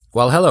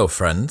Well, hello,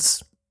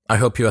 friends. I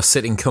hope you are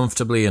sitting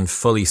comfortably and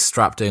fully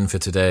strapped in for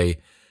today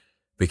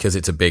because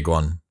it's a big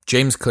one.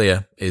 James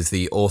Clear is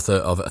the author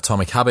of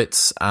Atomic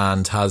Habits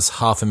and has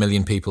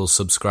 500,000 people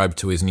subscribed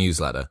to his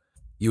newsletter.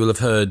 You will have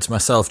heard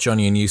myself,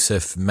 Johnny, and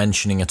Yusuf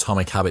mentioning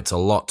Atomic Habits a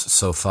lot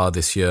so far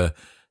this year.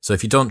 So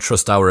if you don't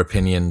trust our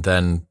opinion,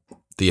 then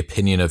the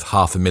opinion of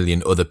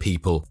 500,000 other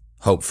people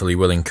hopefully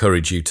will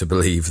encourage you to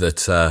believe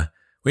that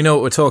we know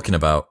what we're talking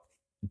about.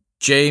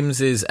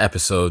 James's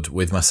episode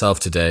with myself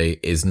today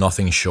is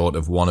nothing short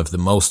of one of the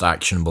most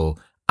actionable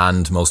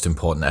and most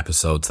important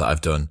episodes that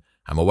I've done.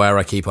 I'm aware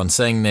I keep on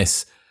saying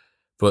this,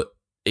 but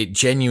it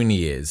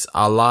genuinely is.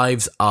 Our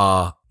lives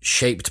are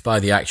shaped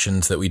by the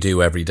actions that we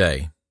do every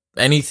day.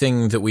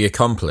 Anything that we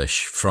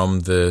accomplish,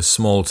 from the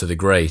small to the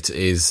great,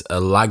 is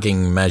a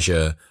lagging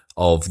measure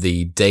of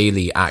the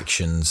daily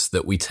actions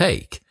that we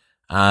take.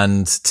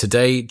 And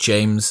today,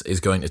 James is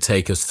going to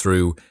take us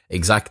through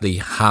exactly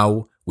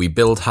how we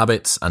build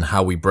habits and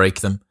how we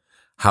break them,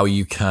 how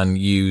you can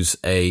use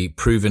a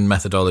proven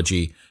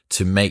methodology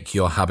to make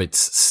your habits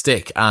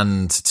stick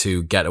and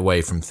to get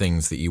away from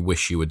things that you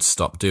wish you would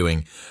stop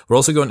doing. We're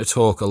also going to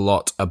talk a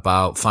lot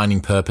about finding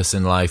purpose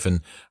in life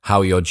and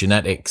how your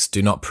genetics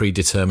do not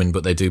predetermine,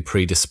 but they do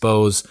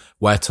predispose,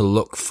 where to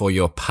look for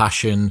your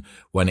passion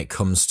when it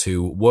comes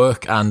to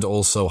work and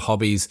also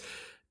hobbies.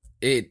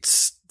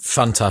 It's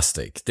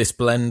fantastic. This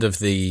blend of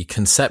the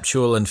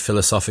conceptual and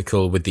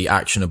philosophical with the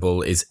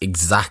actionable is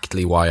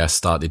exactly why I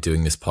started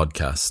doing this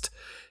podcast.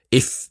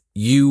 If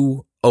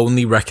you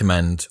only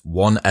recommend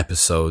one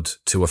episode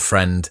to a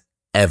friend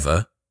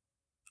ever,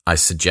 I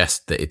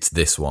suggest that it's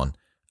this one.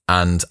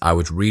 And I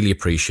would really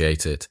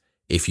appreciate it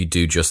if you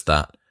do just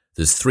that.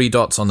 There's 3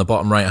 dots on the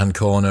bottom right-hand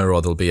corner,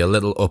 or there'll be a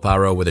little up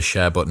arrow with a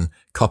share button.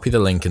 Copy the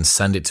link and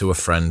send it to a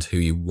friend who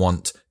you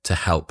want to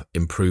help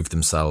improve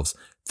themselves.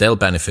 They'll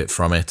benefit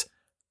from it.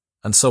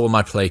 And so will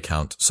my play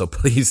count, so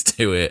please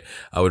do it.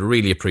 I would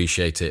really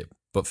appreciate it.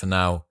 But for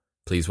now,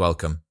 please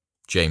welcome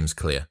James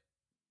Clear.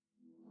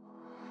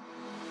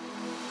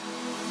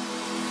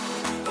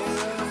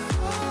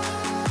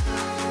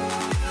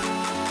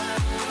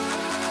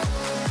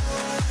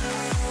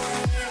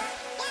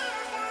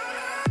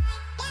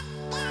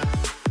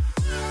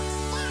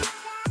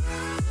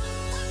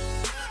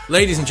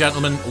 Ladies and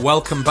gentlemen,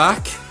 welcome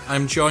back.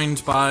 I'm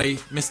joined by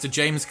Mr.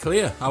 James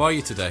Clear. How are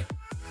you today?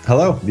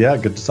 Hello. Yeah,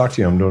 good to talk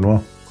to you. I'm doing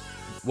well.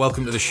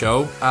 Welcome to the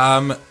show.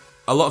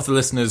 A lot of the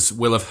listeners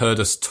will have heard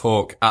us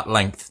talk at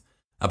length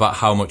about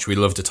how much we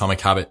loved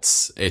Atomic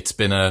Habits. It's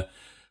been an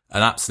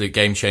absolute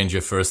game changer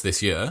for us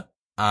this year.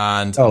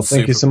 And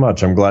thank you so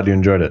much. I'm glad you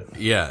enjoyed it.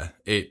 Yeah,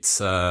 it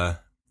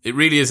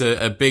really is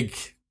a big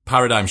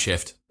paradigm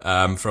shift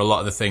for a lot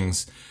of the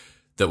things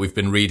that we've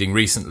been reading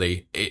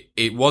recently.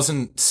 It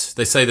wasn't,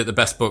 they say that the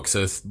best books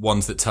are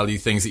ones that tell you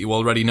things that you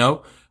already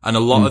know. And a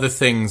lot of the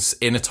things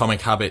in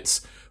Atomic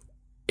Habits,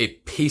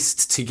 it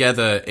pieced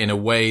together in a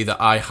way that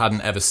I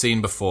hadn't ever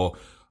seen before.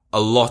 A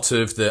lot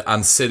of the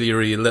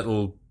ancillary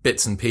little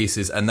bits and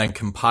pieces, and then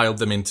compiled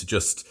them into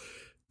just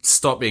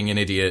stop being an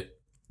idiot.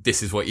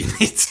 This is what you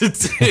need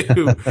to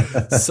do.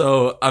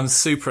 So I'm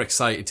super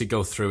excited to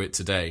go through it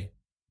today.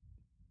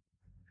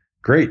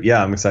 Great.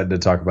 Yeah, I'm excited to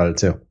talk about it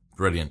too.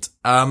 Brilliant.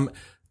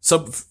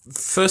 So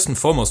first and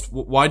foremost,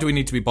 why do we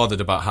need to be bothered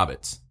about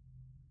habits?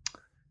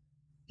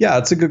 Yeah,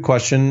 it's a good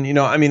question.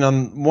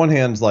 On one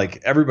hand,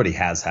 like, everybody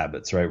has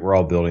habits, right? We're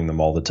all building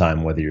them all the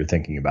time, whether you're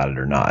thinking about it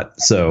or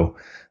not. So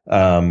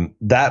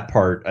that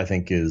part, I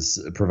think,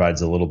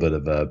 provides a little bit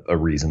of a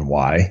reason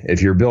why.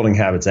 If you're building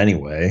habits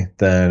anyway,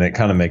 then it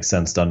kind of makes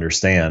sense to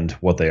understand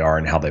what they are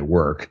and how they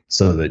work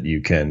so that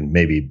you can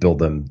maybe build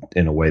them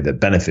in a way that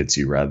benefits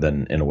you rather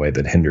than in a way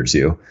that hinders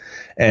you.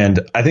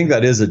 And I think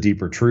that is a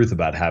deeper truth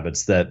about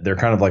habits, that they're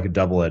kind of like a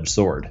double-edged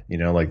sword.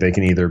 Like, they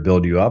can either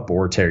build you up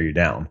or tear you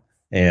down.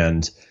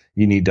 And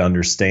you need to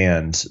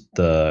understand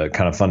the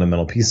kind of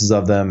fundamental pieces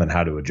of them and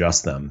how to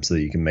adjust them so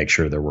that you can make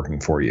sure they're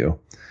working for you.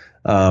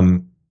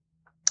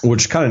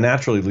 Which kind of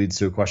naturally leads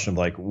to a question of,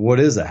 like, what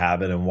is a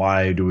habit and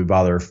why do we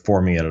bother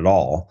forming it at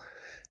all?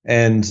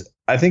 And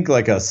I think,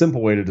 like, a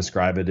simple way to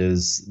describe it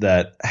is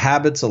that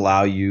habits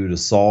allow you to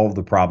solve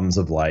the problems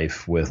of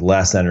life with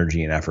less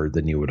energy and effort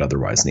than you would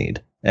otherwise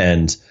need.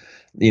 And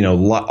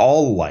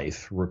all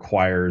life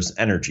requires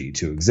energy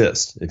to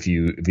exist. If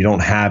you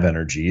don't have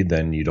energy,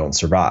 then you don't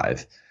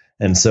survive.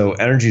 And so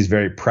energy is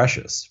very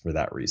precious for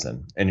that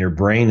reason. And your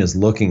brain is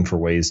looking for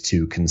ways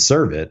to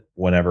conserve it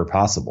whenever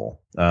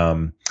possible.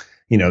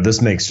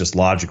 This makes just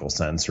logical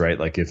sense, right?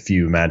 Like, if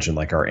you imagine,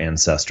 like, our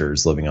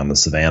ancestors living on the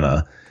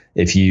savannah,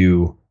 if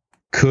you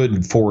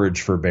could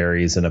forage for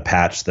berries in a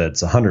patch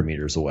that's 100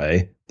 meters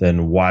away,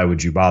 then why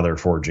would you bother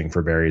foraging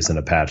for berries in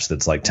a patch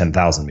that's like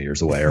 10,000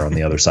 meters away or on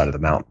the other side of the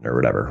mountain or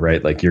whatever,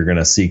 right? Like, you're going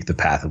to seek the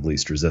path of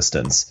least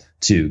resistance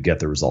to get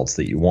the results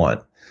that you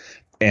want.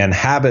 And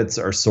habits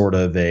are sort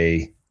of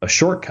a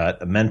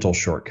shortcut, a mental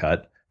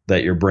shortcut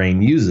that your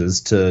brain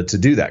uses to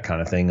do that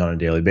kind of thing on a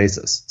daily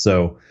basis.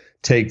 So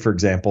take, for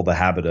example, the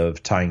habit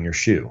of tying your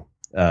shoe.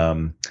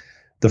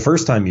 The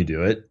first time you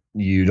do it,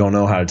 you don't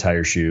know how to tie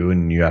your shoe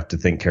and you have to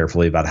think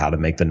carefully about how to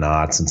make the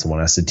knots and someone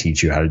has to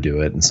teach you how to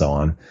do it and so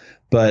on.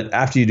 But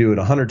after you do it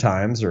 100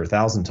 times or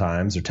 1,000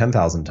 times or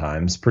 10,000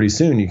 times, pretty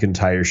soon you can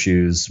tie your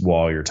shoes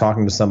while you're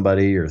talking to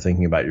somebody or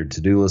thinking about your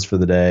to-do list for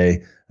the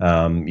day.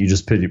 You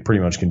just pretty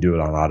much can do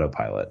it on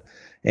autopilot.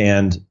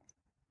 And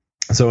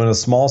so in a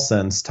small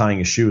sense,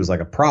 tying a shoe is like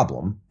a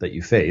problem that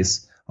you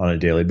face on a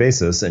daily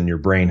basis, and your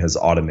brain has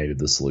automated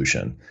the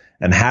solution.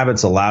 And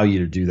habits allow you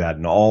to do that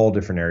in all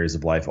different areas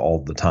of life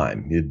all the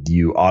time.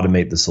 You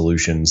automate the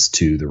solutions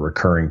to the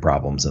recurring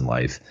problems in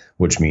life,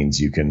 which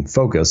means you can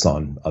focus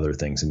on other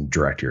things and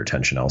direct your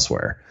attention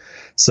elsewhere.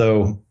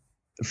 So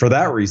for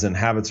that reason,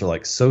 habits are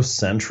like so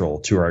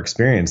central to our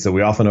experience that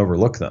we often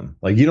overlook them.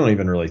 Like you don't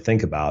even really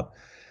think about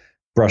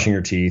brushing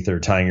your teeth or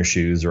tying your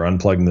shoes or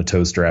unplugging the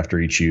toaster after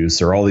each use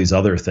or all these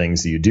other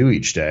things that you do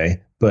each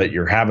day. But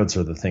your habits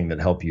are the thing that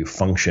help you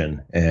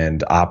function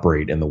and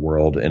operate in the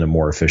world in a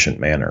more efficient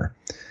manner.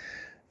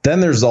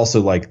 Then there's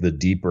also like the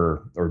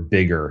deeper or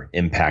bigger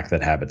impact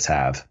that habits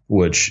have,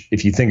 which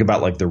if you think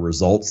about like the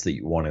results that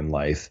you want in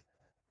life,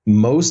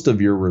 most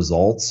of your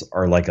results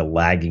are like a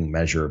lagging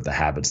measure of the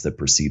habits that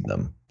precede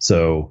them.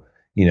 So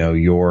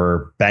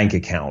your bank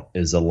account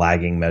is a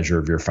lagging measure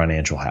of your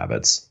financial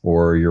habits,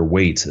 or your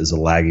weight is a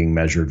lagging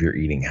measure of your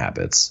eating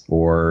habits,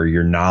 or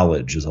your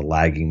knowledge is a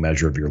lagging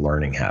measure of your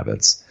learning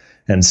habits.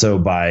 And so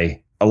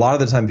by a lot of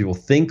the time people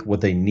think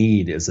what they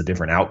need is a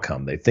different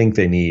outcome. They think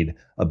they need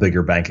a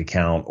bigger bank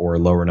account or a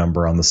lower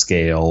number on the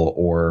scale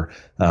or,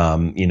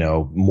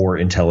 more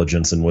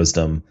intelligence and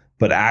wisdom.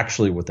 But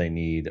actually what they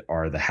need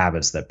are the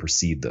habits that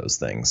precede those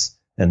things.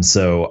 And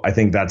so I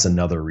think that's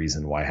another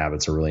reason why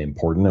habits are really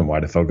important and why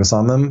to focus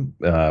on them,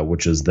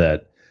 which is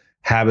that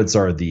habits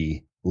are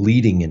the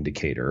leading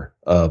indicator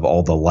of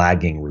all the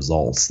lagging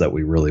results that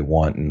we really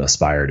want and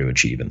aspire to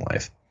achieve in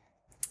life.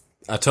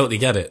 I totally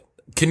get it.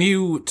 Can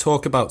you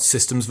talk about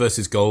systems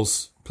versus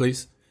goals,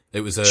 please?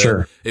 It was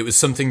Sure. It was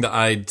something that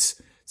I'd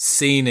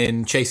seen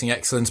in Chasing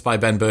Excellence by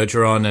Ben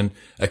Bergeron and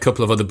a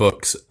couple of other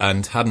books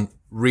and hadn't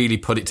really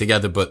put it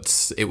together,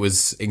 but it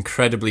was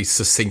incredibly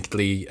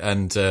succinctly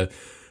and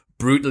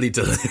brutally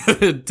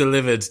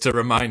delivered to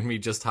remind me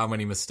just how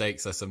many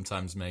mistakes I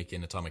sometimes make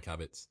in Atomic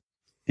Habits.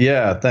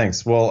 Yeah,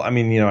 thanks. Well, I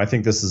mean, I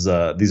think these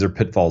are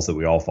pitfalls that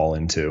we all fall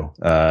into.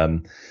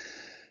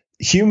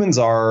 Humans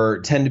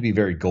tend to be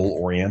very goal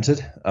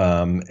oriented.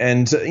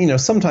 And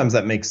sometimes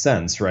that makes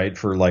sense, right?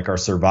 For like our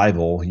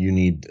survival, you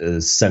need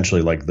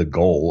essentially like the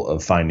goal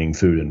of finding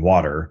food and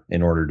water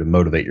in order to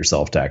motivate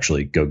yourself to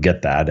actually go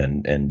get that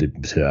and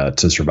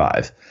to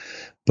survive.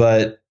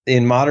 But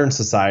in modern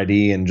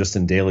society and just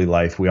in daily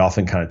life, we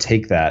often kind of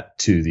take that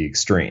to the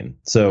extreme.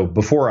 So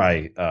before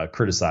I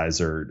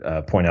criticize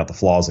or point out the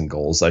flaws in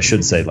goals, I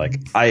should say, like,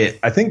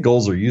 I think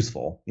goals are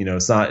useful.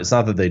 It's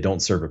not that they don't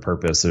serve a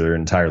purpose or are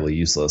entirely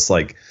useless.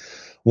 Like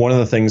one of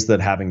the things that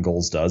having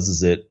goals does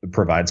is it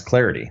provides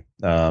clarity.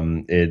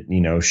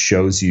 It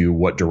shows you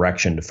what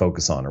direction to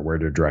focus on or where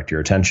to direct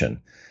your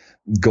attention.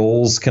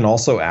 Goals can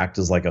also act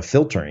as like a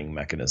filtering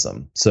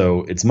mechanism.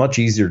 So it's much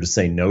easier to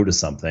say no to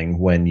something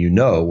when you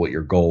know what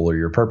your goal or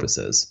your purpose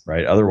is,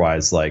 right?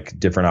 Otherwise, like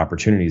different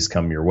opportunities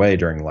come your way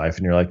during life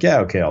and you're like,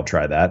 yeah, okay, I'll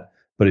try that.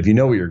 But if you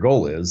know what your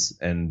goal is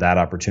and that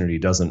opportunity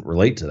doesn't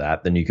relate to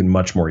that, then you can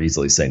much more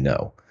easily say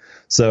no.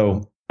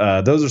 So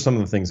those are some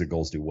of the things that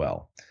goals do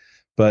well.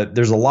 But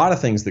there's a lot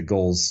of things that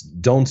goals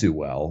don't do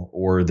well,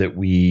 or that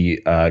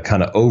we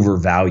kind of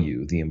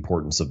overvalue the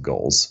importance of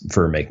goals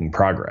for making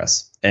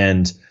progress.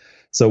 And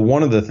so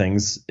one of the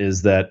things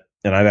is that,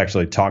 and I've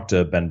actually talked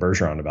to Ben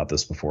Bergeron about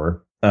this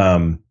before.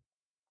 One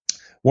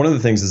of the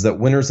things is that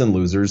winners and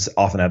losers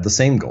often have the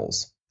same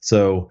goals.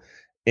 So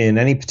in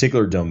any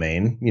particular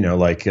domain,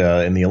 like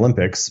in the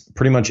Olympics,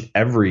 pretty much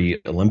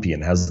every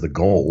Olympian has the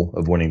goal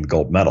of winning the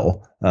gold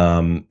medal.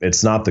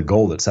 It's not the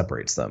goal that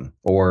separates them.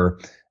 Or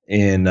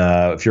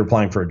if you're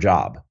applying for a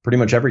job, pretty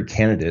much every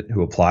candidate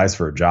who applies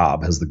for a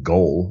job has the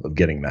goal of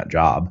getting that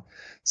job.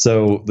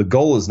 So the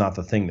goal is not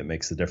the thing that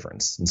makes the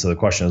difference. And so the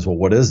question is, well,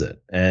 what is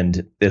it?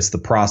 And it's the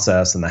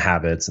process and the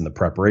habits and the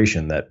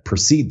preparation that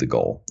precede the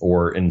goal,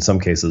 or in some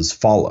cases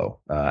follow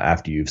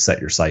after you've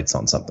set your sights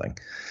on something.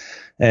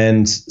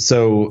 And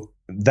so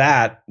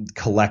that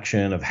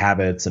collection of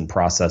habits and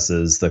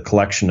processes, the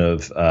collection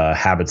of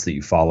habits that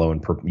you follow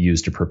and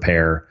use to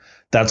prepare,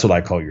 that's what I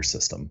call your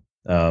system.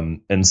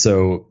 And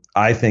so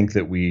I think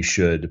that we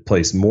should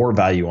place more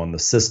value on the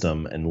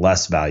system and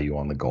less value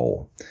on the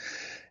goal.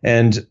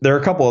 And there are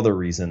a couple other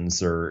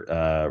reasons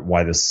or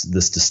why this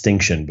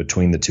distinction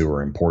between the two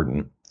are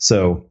important.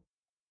 So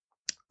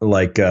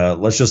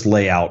let's just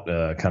lay out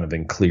kind of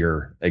in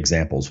clear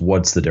examples.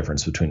 What's the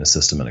difference between a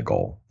system and a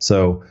goal?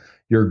 So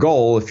your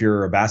goal, if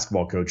you're a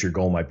basketball coach, your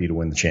goal might be to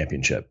win the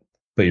championship.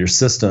 But your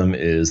system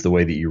is the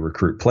way that you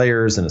recruit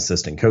players and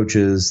assistant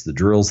coaches, the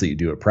drills that you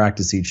do at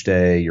practice each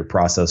day, your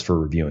process for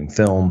reviewing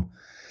film.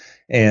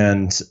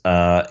 And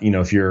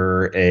if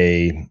you're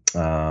a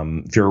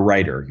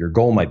writer, your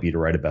goal might be to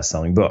write a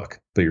best-selling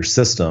book, but your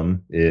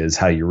system is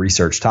how you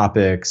research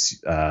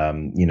topics,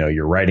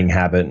 your writing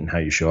habit and how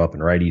you show up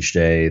and write each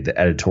day, the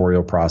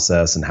editorial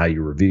process and how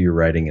you review your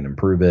writing and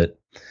improve it,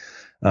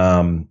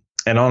 and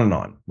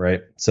on,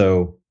 right?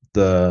 So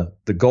the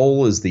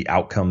goal is the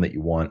outcome that you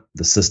want.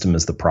 The system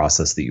is the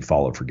process that you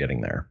follow for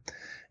getting there.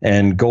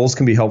 And goals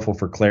can be helpful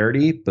for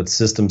clarity, but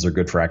systems are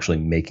good for actually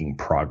making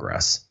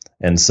progress.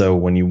 And so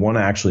when you want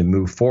to actually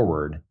move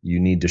forward, you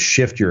need to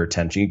shift your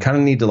attention. You kind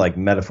of need to, like,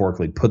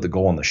 metaphorically put the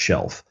goal on the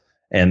shelf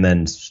and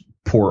then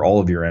pour all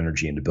of your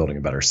energy into building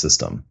a better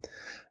system.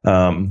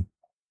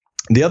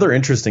 The other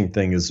interesting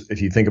thing is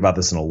if you think about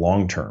this in a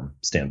long-term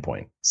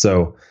standpoint.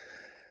 So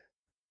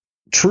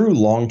true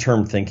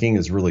long-term thinking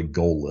is really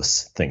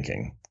goalless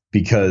thinking,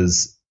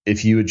 because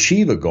if you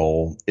achieve a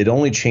goal, it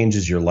only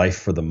changes your life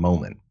for the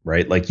moment,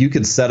 right? Like, you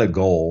could set a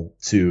goal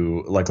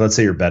to, like, let's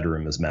say your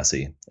bedroom is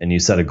messy and you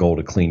set a goal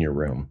to clean your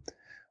room.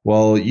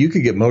 Well, you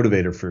could get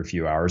motivated for a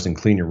few hours and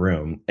clean your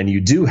room, and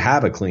you do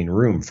have a clean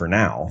room for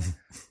now.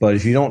 But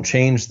if you don't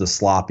change the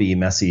sloppy,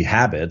 messy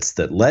habits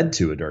that led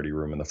to a dirty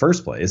room in the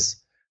first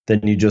place,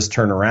 then you just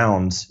turn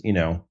around,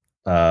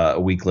 a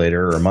week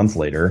later or a month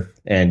later,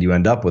 and you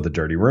end up with a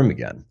dirty room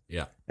again.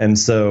 Yeah. And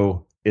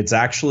so it's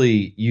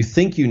actually, you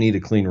think you need a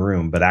clean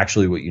room, but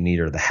actually what you need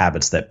are the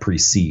habits that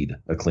precede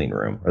a clean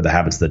room, or the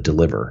habits that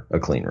deliver a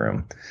clean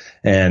room.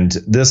 And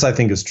this, I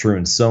think, is true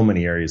in so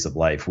many areas of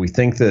life. We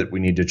think that we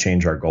need to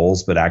change our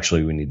goals, but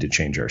actually we need to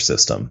change our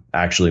system.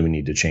 Actually, we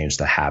need to change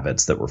the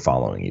habits that we're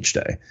following each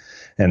day.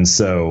 And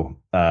so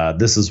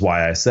this is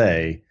why I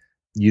say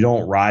you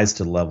don't rise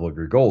to the level of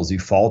your goals. You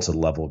fall to the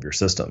level of your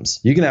systems.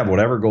 You can have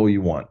whatever goal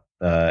you want.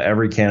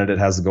 Every candidate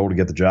has the goal to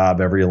get the job.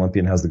 Every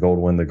Olympian has the goal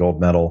to win the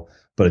gold medal.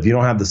 But if you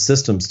don't have the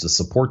systems to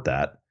support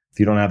that, if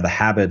you don't have the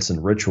habits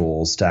and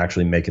rituals to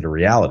actually make it a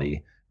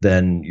reality,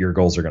 then your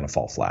goals are going to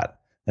fall flat.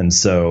 And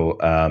so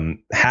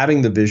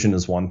having the vision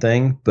is one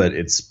thing, but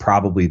it's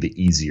probably the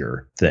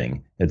easier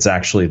thing. It's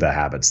actually the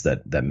habits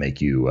that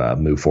make you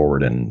move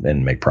forward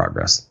and make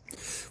progress.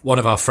 One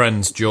of our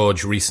friends,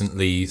 George,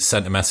 recently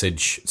sent a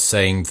message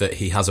saying that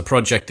he has a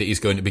project that he's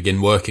going to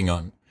begin working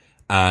on,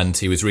 and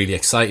he was really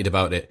excited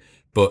about it,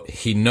 but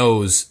he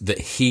knows that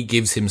he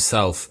gives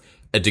himself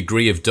a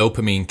degree of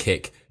dopamine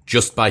kick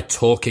just by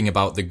talking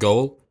about the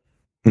goal.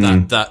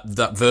 Mm-hmm. That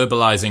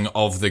verbalizing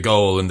of the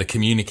goal and the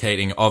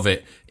communicating of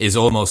it is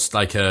almost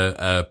like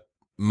a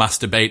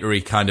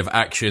masturbatory kind of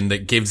action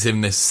that gives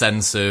him this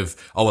sense of,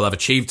 oh, well, I've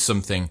achieved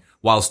something,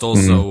 whilst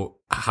also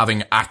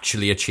having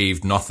actually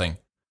achieved nothing.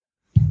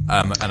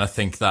 And I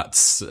think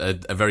that's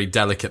a very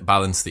delicate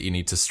balance that you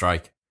need to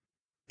strike.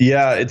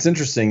 Yeah, it's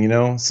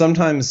interesting.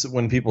 Sometimes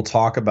when people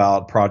talk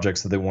about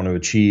projects that they want to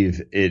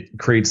achieve, it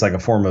creates like a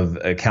form of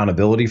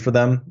accountability for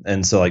them.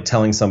 And so, like,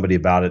 telling somebody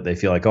about it, they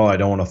feel like, oh, I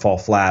don't want to fall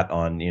flat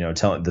on,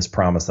 telling this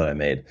promise that I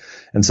made.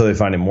 And so they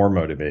find it more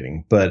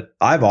motivating. But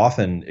I've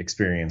often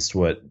experienced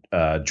what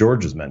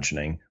George was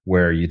mentioning,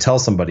 where you tell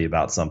somebody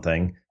about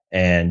something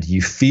and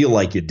you feel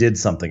like you did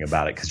something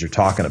about it because you're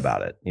talking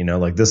about it.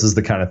 Like, this is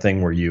the kind of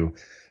thing where you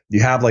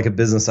have like a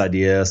business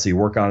idea, so you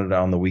work on it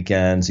on the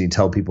weekends, and you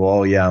tell people,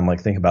 oh yeah, I'm like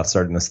thinking about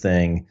starting this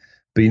thing,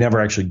 but you never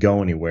actually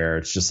go anywhere.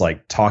 It's just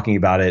like talking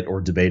about it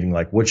or debating,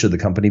 like, what should the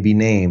company be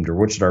named, or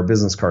what should our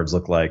business cards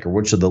look like, or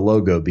what should the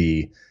logo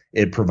be?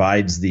 It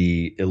provides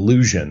the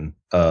illusion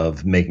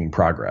of making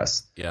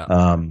progress. Yeah.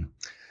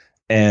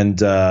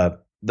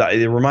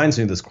 It reminds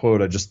me of this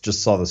quote. I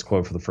just saw this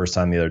quote for the first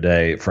time the other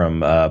day from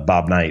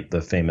Bob Knight,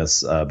 the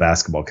famous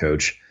basketball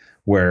coach,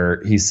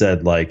 where he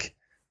said, like,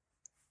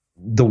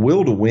 the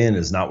will to win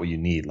is not what you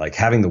need. Like,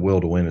 having the will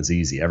to win is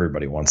easy.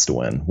 Everybody wants to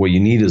win. What you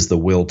need is the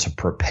will to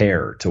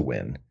prepare to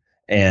win.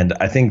 And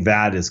I think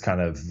that is kind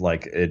of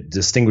like, it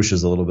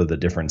distinguishes a little bit of the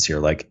difference here.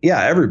 Like,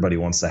 yeah, everybody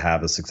wants to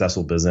have a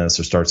successful business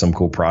or start some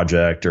cool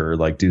project or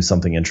like do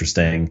something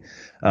interesting.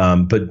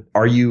 But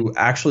are you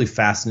actually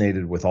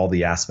fascinated with all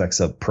the aspects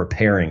of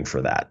preparing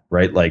for that,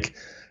 right? Like,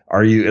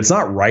 it's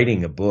not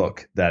writing a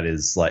book that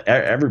is like,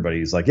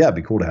 everybody's like, yeah, it'd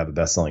be cool to have a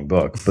best-selling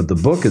book, but the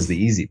book is the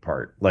easy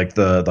part. Like,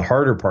 the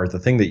harder part, the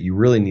thing that you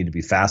really need to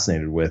be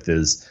fascinated with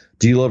is,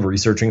 do you love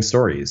researching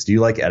stories? Do you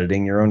like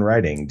editing your own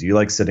writing? Do you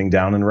like sitting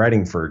down and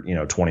writing for,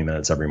 20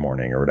 minutes every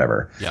morning or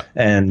whatever? Yeah.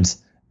 And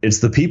it's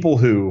the people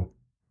who,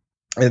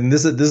 and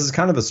this is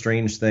kind of a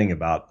strange thing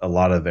about a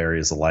lot of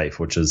areas of life,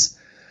 which is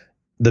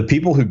the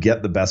people who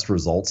get the best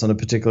results in a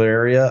particular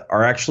area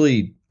are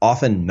actually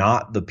often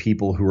not the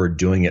people who are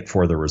doing it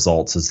for the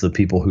results. It's the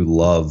people who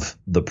love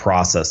the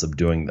process of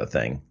doing the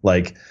thing.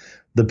 Like,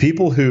 the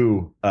people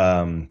who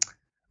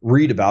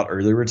read about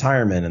early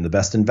retirement and the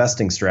best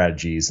investing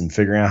strategies and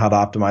figuring out how to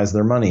optimize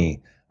their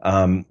money,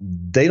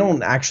 they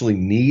don't actually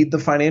need the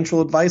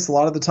financial advice a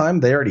lot of the time.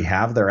 They already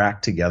have their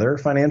act together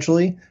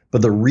financially.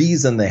 But the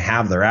reason they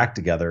have their act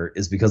together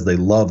is because they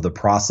love the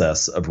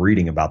process of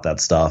reading about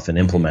that stuff and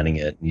implementing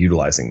it and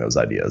utilizing those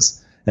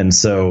ideas. And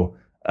so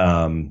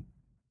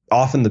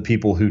often the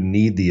people who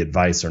need the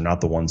advice are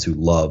not the ones who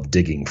love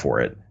digging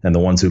for it. And the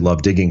ones who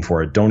love digging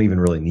for it don't even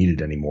really need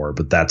it anymore.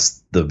 But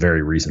that's the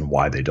very reason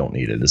why they don't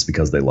need it, is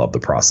because they love the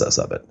process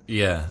of it.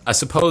 Yeah, I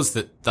suppose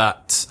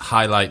that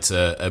highlights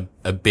a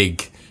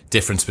big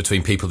difference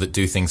between people that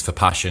do things for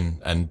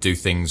passion and do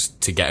things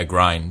to get a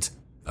grind,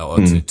 or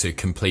to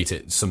complete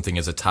it, something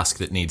as a task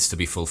that needs to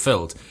be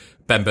fulfilled.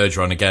 Ben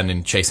Bergeron, again,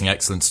 in Chasing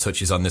Excellence,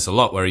 touches on this a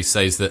lot, where he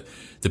says that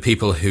the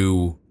people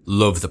who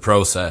love the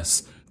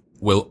process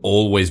will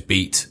always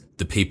beat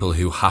the people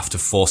who have to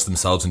force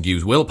themselves and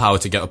use willpower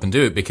to get up and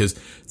do it, because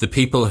the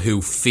people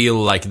who feel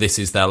like this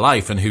is their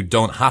life and who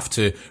don't have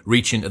to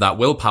reach into that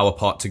willpower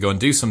pot to go and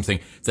do something,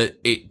 that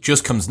it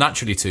just comes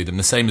naturally to them,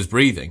 the same as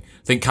breathing.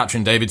 I think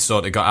Katrin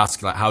Davidsdottir got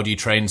asked, like, how do you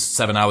train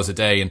 7 hours a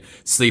day and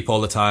sleep all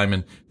the time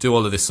and do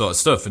all of this sort of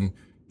stuff? And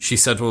she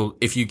said, well,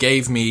 if you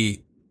gave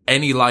me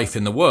any life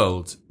in the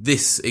world,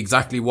 this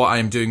exactly what I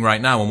am doing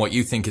right now and what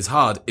you think is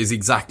hard is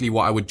exactly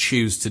what I would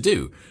choose to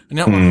do. And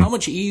how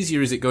much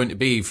easier is it going to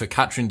be for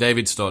Katrin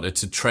Davidsdottir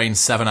to train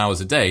 7 hours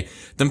a day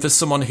than for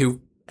someone who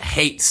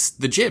hates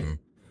the gym?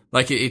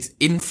 Like, it's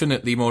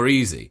infinitely more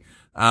easy.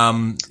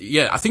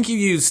 I think you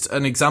used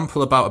an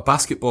example about a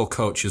basketball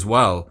coach as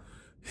well,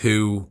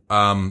 who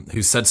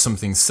said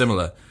something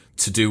similar,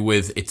 to do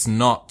with, it's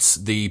not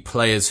the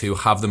players who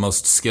have the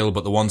most skill,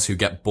 but the ones who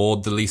get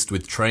bored the least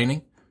with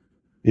training.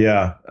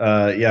 Yeah.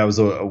 It was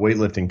a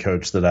weightlifting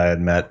coach that I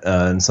had met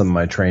in some of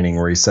my training,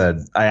 where he said,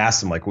 I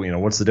asked him, like, well,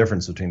 what's the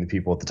difference between the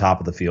people at the top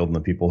of the field and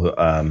the people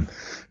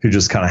who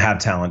just kind of have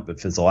talent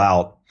but fizzle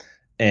out?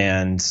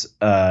 And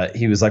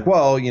he was like,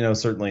 well,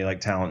 certainly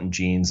like talent and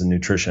genes and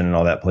nutrition and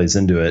all that plays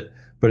into it.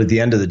 But at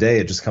the end of the day,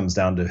 it just comes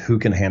down to who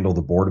can handle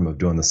the boredom of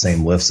doing the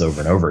same lifts over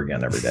and over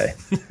again every day.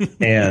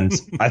 And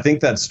I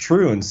think that's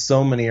true in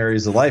so many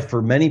areas of life.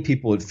 For many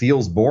people, it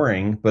feels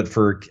boring, but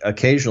for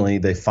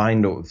occasionally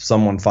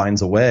someone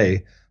finds a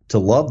way to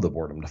love the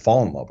boredom, to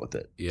fall in love with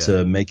it,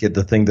 to make it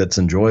the thing that's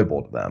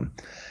enjoyable to them.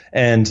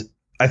 And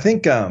I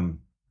think the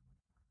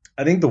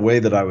way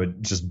that I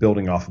would, just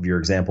building off of your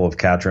example of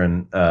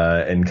Katrin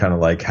and kind of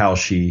like how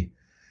she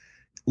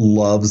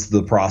loves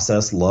the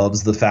process,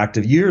 loves the fact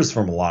of years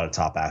from a lot of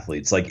top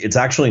athletes. Like, it's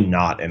actually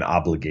not an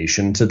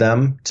obligation to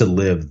them to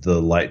live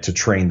to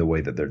train the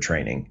way that they're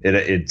training.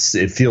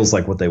 It feels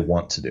like what they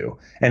want to do.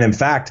 And in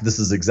fact, this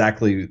is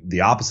exactly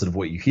the opposite of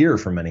what you hear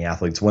from many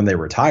athletes when they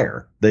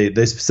retire.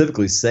 They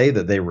specifically say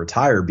that they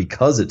retire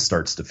because it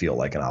starts to feel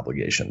like an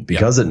obligation,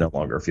 because it no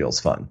longer feels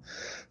fun.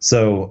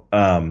 So,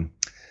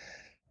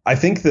 I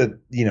think that,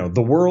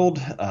 the world,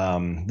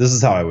 this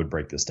is how I would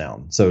break this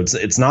down. So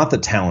it's not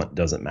that talent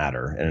doesn't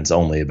matter, and it's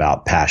only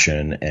about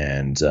passion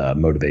and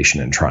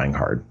motivation and trying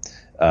hard.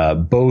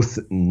 Both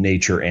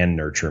nature and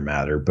nurture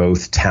matter.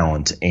 Both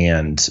talent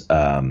and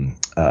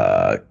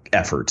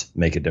effort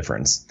make a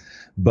difference.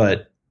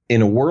 But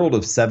in a world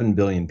of 7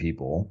 billion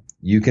people,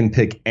 you can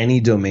pick any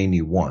domain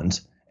you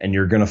want, and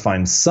you're going to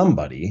find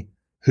somebody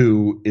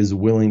who is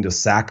willing to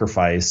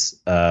sacrifice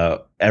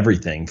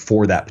everything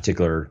for that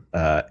particular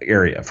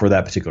area, for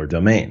that particular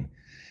domain.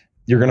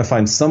 You're going to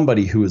find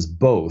somebody who is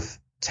both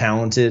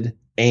talented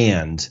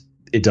and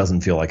it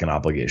doesn't feel like an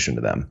obligation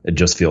to them. It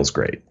just feels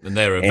great. And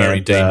they're a very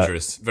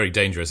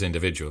dangerous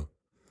individual.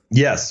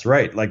 Yes,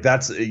 right. Like,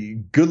 that's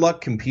good luck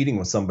competing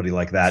with somebody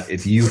like that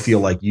if you feel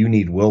like you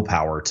need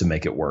willpower to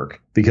make it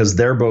work, because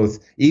they're both,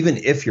 even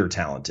if you're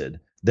talented,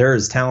 they're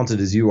as talented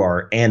as you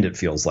are, and it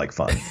feels like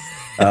fun.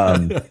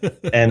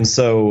 And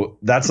so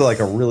that's like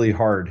a really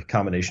hard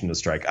combination to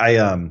strike. I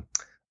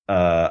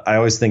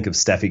always think of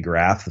Steffi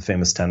Graf, the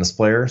famous tennis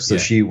player. So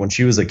when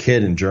she was a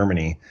kid in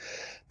Germany,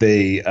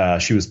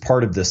 she was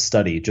part of this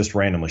study, just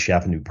randomly. She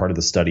happened to be part of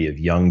the study of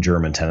young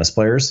German tennis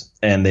players.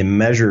 And they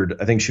measured,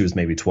 I think she was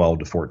maybe 12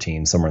 to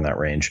 14, somewhere in that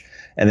range.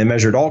 And they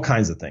measured all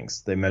kinds of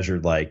things. They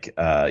measured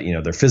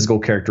their physical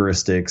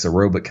characteristics,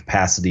 aerobic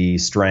capacity,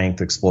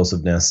 strength,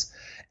 explosiveness.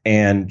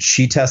 And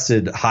she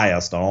tested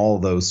highest on all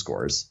of those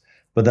scores.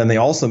 But then they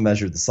also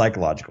measured the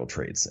psychological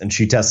traits, and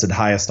she tested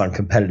highest on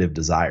competitive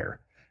desire.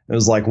 It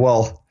was like,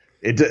 well,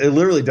 it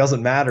literally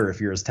doesn't matter if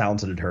you're as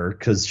talented as her,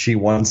 because she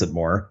wants it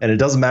more. And it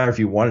doesn't matter if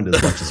you want it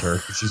as much as her,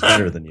 because she's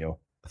better than you.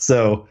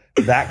 So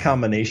that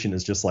combination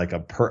is just like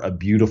a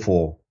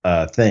beautiful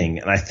thing.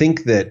 And I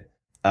think that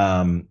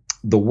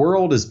the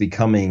world is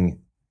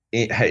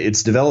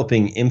it's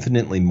developing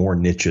infinitely more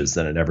niches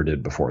than it ever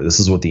did before. This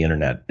is what the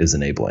internet is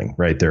enabling,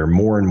 right? There are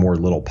more and more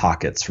little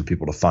pockets for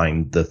people to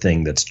find the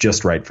thing that's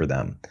just right for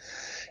them.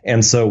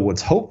 And so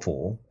what's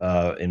hopeful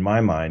in my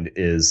mind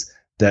is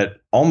that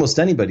almost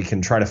anybody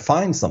can try to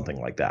find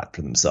something like that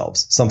for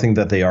themselves, something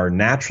that they are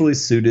naturally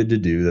suited to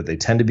do, that they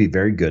tend to be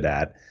very good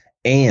at,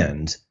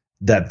 and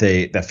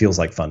that feels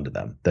like fun to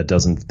them, that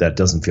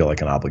doesn't feel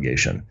like an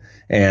obligation.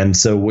 And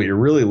so what you're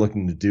really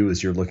looking to do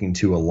is you're looking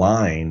to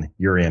align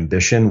your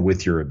ambition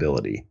with your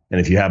ability. And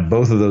if you have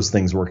both of those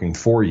things working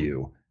for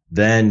you,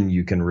 then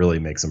you can really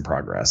make some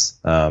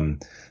progress.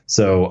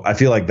 So I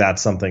feel like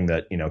that's something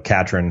that,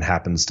 Katrin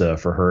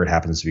for her, it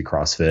happens to be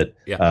CrossFit.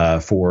 Yeah.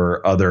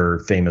 For other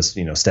famous,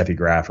 Steffi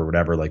Graf or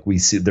whatever, like we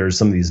see there's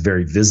some of these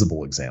very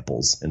visible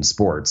examples in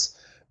sports,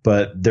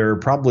 but there are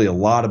probably a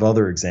lot of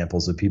other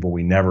examples of people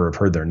we never have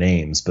heard their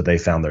names, but they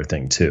found their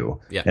thing too.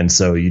 Yeah. And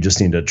so you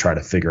just need to try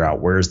to figure out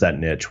where's that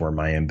niche where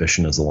my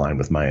ambition is aligned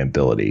with my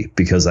ability,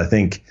 because I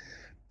think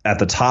at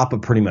the top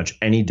of pretty much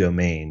any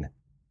domain,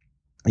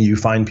 you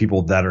find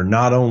people that are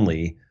not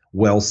only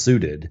well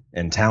suited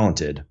and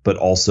talented, but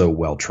also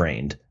well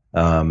trained.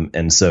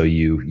 And so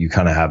you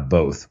kind of have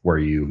both, where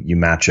you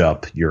match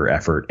up your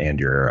effort and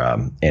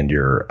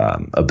your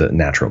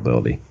natural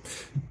ability.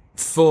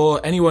 For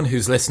anyone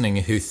who's listening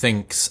who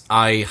thinks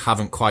I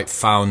haven't quite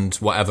found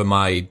whatever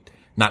my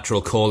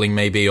natural calling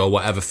may be or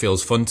whatever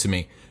feels fun to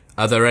me,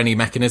 are there any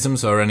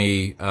mechanisms or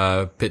any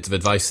bits of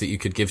advice that you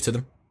could give to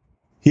them?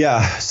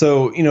 Yeah.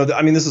 So,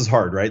 this is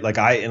hard, right? Like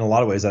in a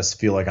lot of ways, I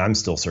feel like I'm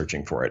still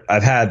searching for it.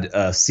 I've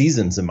had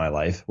seasons in my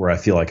life where I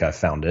feel like I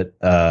found it,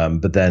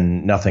 but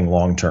then nothing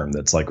long term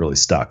that's like really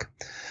stuck.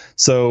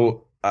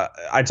 So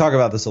I talk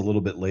about this a little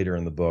bit later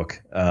in the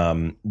book,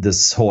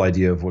 this whole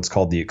idea of what's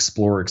called the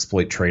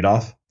explore-exploit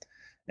trade-off.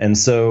 And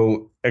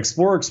so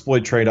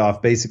explore-exploit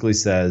trade-off basically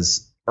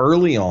says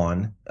early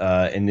on,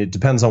 and it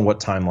depends on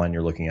what timeline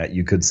you're looking at.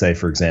 You could say,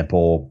 for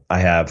example, I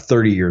have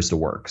 30 years to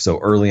work. So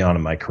early on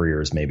in my career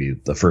is maybe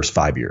the first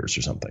 5 years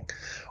or something.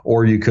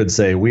 Or you could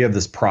say we have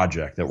this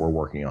project that we're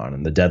working on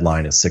and the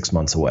deadline is 6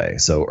 months away.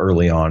 So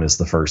early on is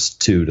the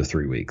first 2 to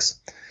 3 weeks.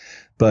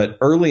 But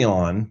early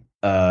on,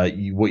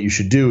 what you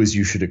should do is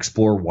you should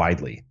explore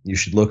widely. You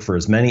should look for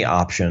as many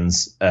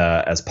options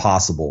as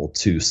possible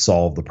to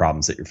solve the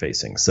problems that you're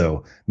facing.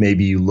 So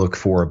maybe you look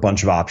for a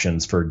bunch of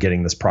options for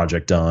getting this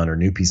project done, or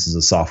new pieces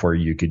of software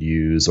you could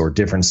use, or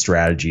different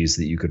strategies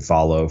that you could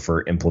follow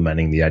for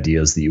implementing the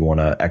ideas that you want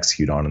to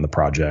execute on in the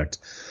project.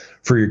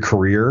 For your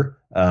career,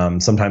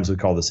 sometimes we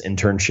call this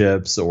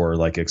internships, or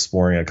like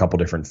exploring a couple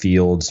different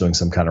fields, doing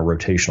some kind of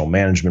rotational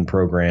management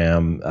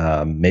program.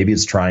 Maybe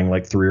it's trying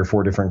like 3 or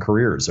 4 different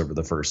careers over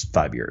the first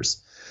 5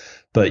 years,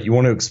 but you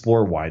want to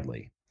explore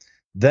widely.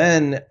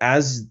 Then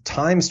as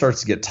time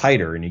starts to get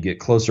tighter and you get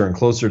closer and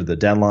closer to the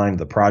deadline of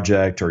the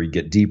project, or you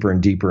get deeper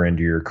and deeper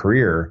into your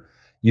career,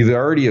 you've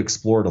already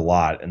explored a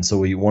lot. And so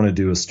what you want to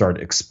do is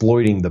start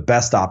exploiting the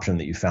best option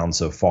that you found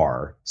so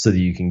far so that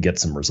you can get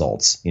some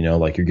results.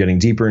 Like you're getting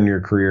deeper in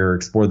your career,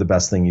 exploit the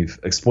best thing you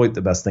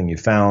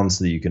found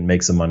so that you can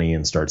make some money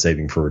and start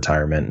saving for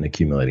retirement and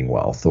accumulating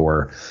wealth.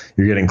 Or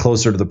you're getting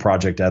closer to the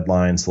project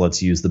deadline, so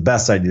let's use the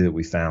best idea that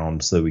we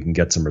found so that we can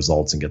get some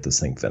results and get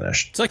this thing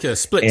finished. It's like a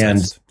split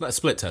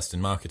test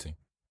in marketing.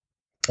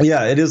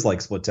 Yeah, it is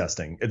like split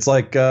testing. It's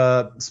like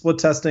split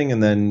testing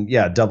and then,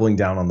 doubling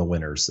down on the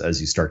winners as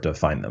you start to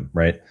find them,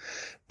 right?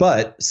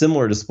 But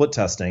similar to split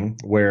testing,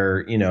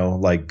 where,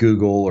 like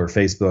Google or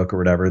Facebook or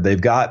whatever,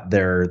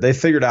 they've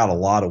figured out a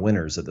lot of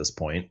winners at this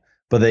point,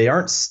 but they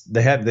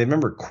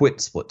never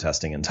quit split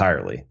testing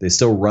entirely. They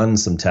still run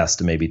some tests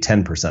to maybe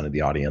 10% of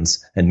the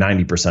audience, and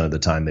 90% of the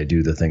time they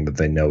do the thing that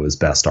they know is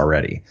best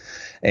already.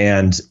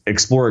 And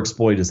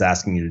explore-exploit is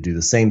asking you to do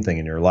the same thing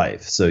in your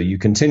life. So you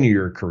continue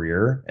your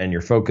career and you're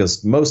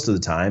focused most of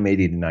the time,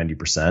 80 to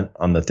 90%,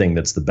 on the thing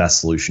that's the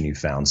best solution you've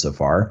found so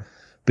far.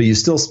 But you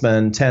still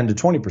spend 10 to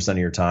 20% of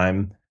your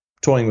time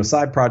toying with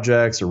side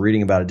projects, or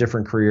reading about a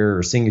different career,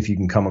 or seeing if you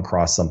can come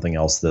across something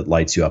else that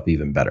lights you up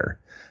even better.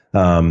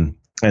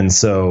 And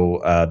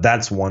so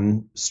that's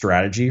one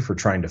strategy for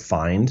trying to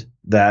find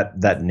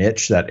that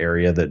niche, that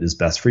area that is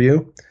best for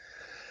you.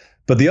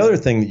 But the other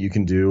thing that you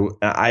can do,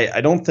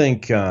 I don't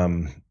think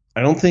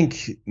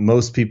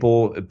most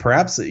people,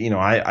 perhaps,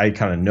 I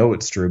kind of know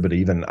it's true, but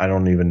I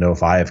don't even know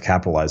if I have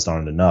capitalized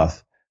on it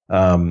enough.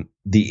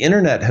 The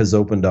internet has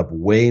opened up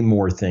way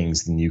more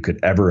things than you could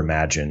ever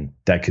imagine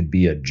that could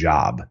be a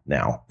job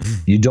now.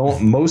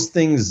 Most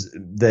things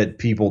that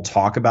people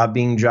talk about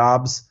being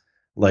jobs,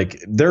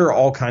 like there are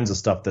all kinds of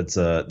stuff that's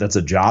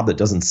a job that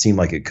doesn't seem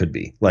like it could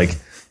be. Like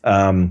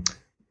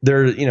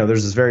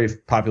there's this very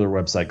popular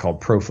website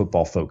called Pro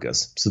Football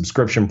Focus,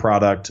 subscription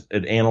product.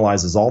 It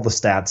analyzes all the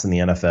stats in the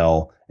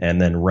NFL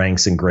and then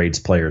ranks and grades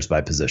players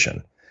by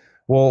position.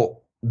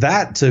 Well,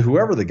 that, to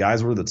whoever the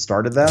guys were that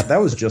started that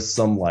was just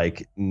some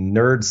like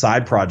nerd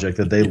side project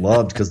that they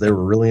loved because they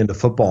were really into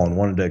football and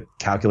wanted to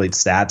calculate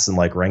stats and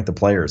like rank the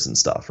players and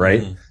stuff.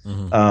 Right.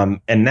 Mm-hmm.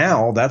 And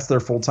now that's their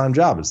full-time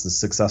job. It's the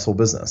successful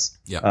business.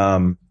 Yeah.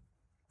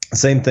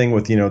 Same thing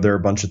with, there are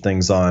a bunch of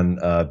things on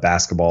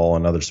basketball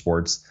and other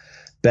sports.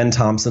 Ben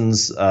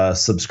Thompson's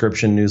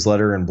subscription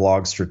newsletter and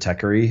blog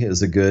Stratechery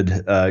is a good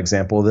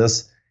example of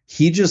this.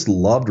 He just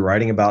loved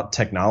writing about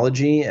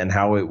technology and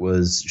how it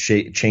was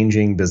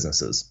changing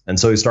businesses. And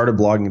so he started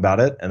blogging about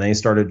it, and then he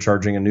started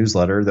charging a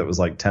newsletter that was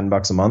like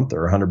 $10 a month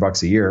or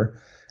 $100 a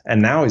year. And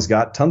now he's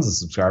got tons of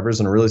subscribers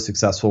and a really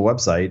successful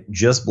website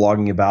just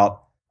blogging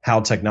about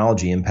how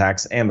technology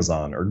impacts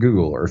Amazon or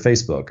Google or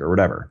Facebook or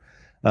whatever.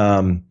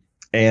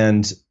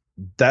 And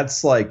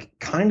that's like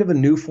kind of a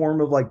new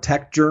form of like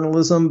tech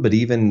journalism, but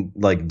even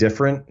like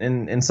different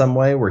in some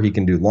way, where he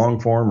can do long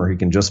form, or he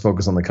can just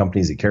focus on the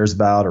companies he cares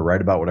about, or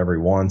write about whatever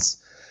he wants.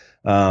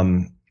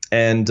 Those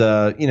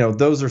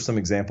are some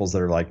examples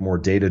that are like more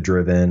data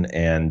driven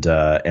and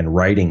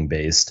writing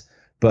based.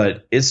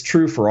 But it's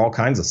true for all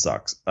kinds of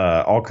stuff.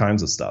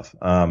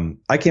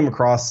 I came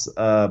across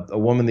a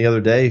woman the other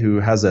day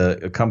who has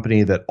a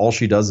company that all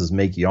she does is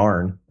make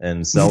yarn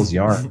and sells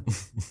yarn.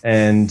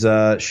 And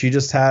she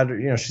just had,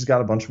 she's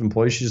got a bunch of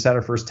employees. She just had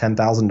her first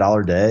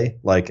 $10,000 day.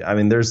 Like, I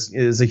mean,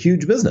 is a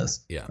huge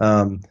business. Yeah.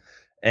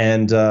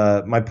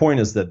 My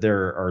point is that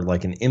there are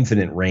like an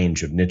infinite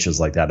range of niches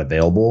like that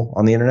available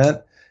on the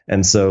internet.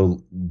 And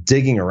so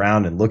digging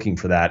around and looking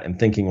for that and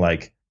thinking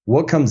like,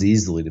 what comes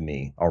easily to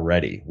me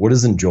already? What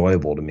is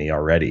enjoyable to me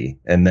already?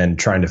 And then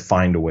trying to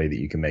find a way that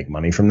you can make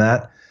money from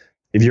that.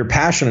 If you're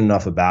passionate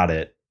enough about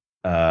it,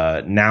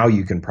 now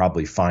you can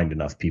probably find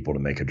enough people to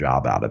make a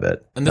job out of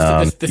it. And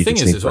the thing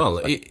is as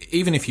well,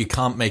 even if you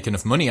can't make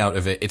enough money out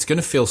of it, it's going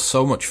to feel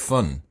so much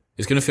fun.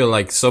 It's going to feel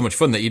like so much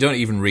fun that you don't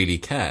even really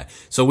care.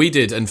 So we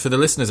did, and for the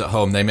listeners at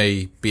home, they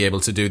may be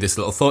able to do this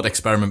little thought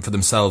experiment for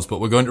themselves,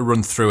 but we're going to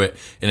run through it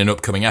in an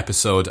upcoming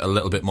episode a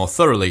little bit more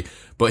thoroughly.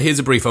 But here's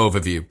a brief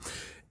overview.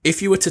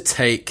 If you were to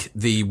take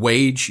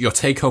your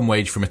take-home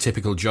wage from a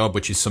typical job,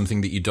 which is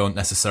something that you don't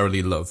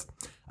necessarily love,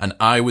 and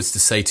I was to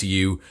say to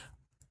you,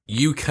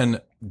 you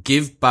can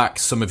give back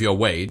some of your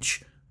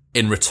wage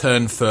in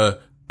return for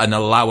an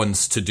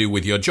allowance to do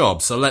with your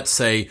job. So let's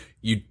say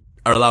you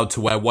are allowed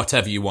to wear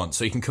whatever you want.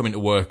 So you can come into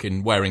work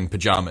in wearing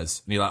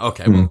pajamas. And you're like,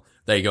 okay, well,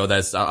 there you go.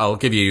 I'll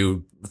give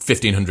you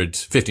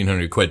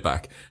 1,500 quid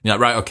back. And you're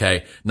like, right,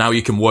 okay, now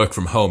you can work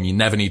from home. You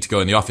never need to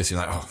go in the office. You're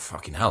like, oh,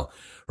 fucking hell.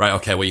 Right,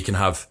 okay, well, you can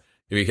have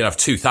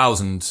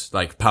 2,000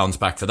 like pounds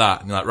back for that.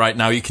 And you're like, right,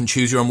 now you can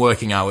choose your own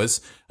working hours.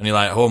 And you're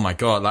like, oh my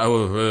God,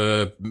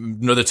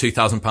 another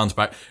 2,000 pounds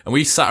back. And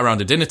we sat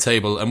around a dinner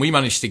table and we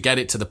managed to get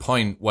it to the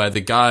point where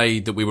the guy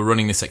that we were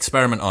running this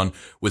experiment on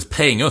was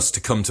paying us to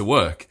come to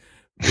work.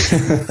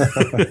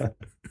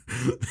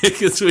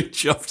 Because we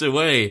chopped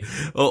away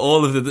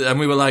all of and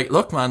we were like,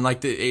 look, man,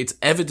 like it's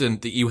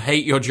evident that you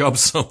hate your job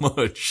so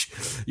much.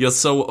 You're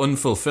so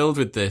unfulfilled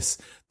with this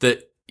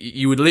that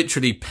you would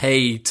literally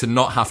pay to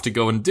not have to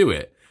go and do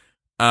it.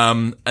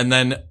 And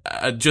then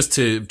just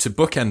to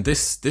bookend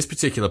this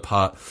particular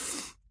part,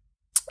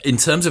 in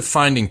terms of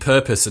finding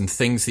purpose and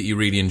things that you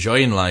really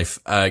enjoy in life,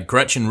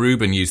 Gretchen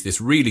Rubin used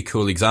this really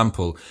cool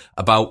example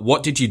about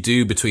what did you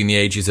do between the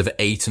ages of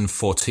 8 and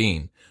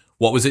 14?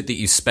 What was it that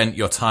you spent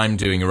your time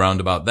doing around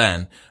about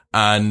then?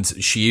 And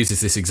she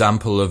uses this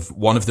example of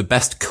one of the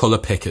best color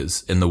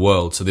pickers in the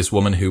world. So this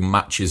woman who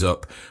matches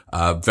up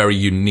very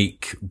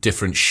unique,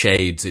 different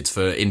shades. It's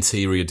for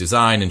interior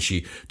design, and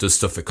she does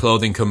stuff for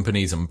clothing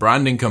companies and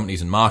branding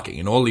companies and marketing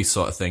and all these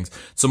sort of things.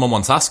 Someone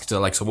once asked her,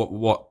 like, so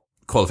what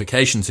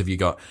qualifications have you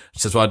got? She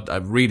says, well, I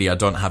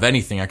don't have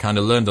anything. I kind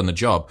of learned on the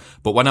job.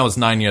 But when I was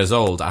 9 years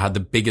old, I had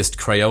the biggest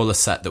Crayola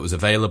set that was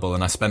available,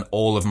 and I spent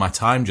all of my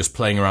time just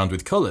playing around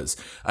with colors.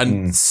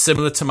 And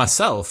similar to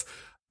myself,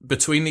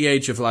 between the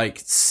age of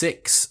like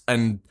 6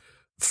 and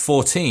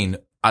 14,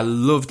 I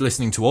loved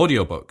listening to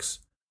audiobooks.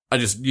 I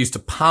just used to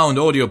pound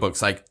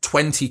audiobooks, like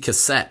 20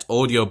 cassette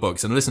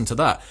audiobooks, and listen to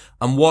that.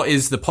 And what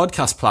is the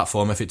podcast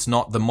platform if it's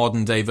not the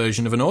modern day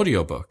version of an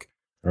audiobook?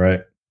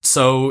 Right.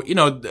 So,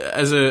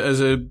 as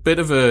a bit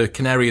of a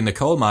canary in the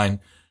coal mine,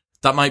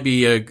 that might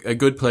be a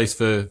good place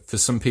for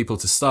some people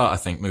to start, I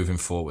think, moving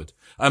forward.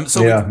 Those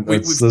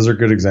are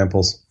good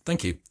examples.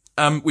 Thank you.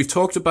 We've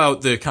talked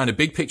about the kind of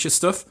big picture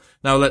stuff.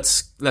 Now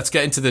let's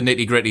get into the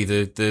nitty gritty,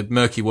 the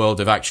murky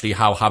world of actually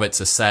how habits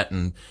are set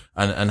and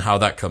how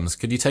that comes.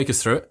 Could you take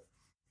us through it?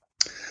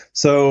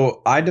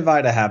 So I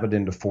divide a habit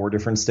into 4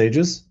 different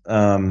stages.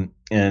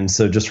 And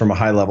so just from a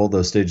high level,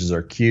 those stages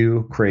are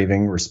cue,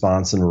 craving,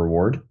 response, and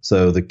reward.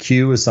 So the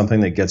cue is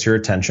something that gets your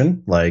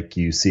attention, like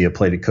you see a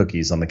plate of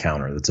cookies on the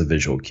counter. That's a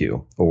visual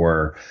cue.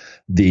 Or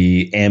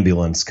the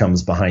ambulance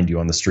comes behind you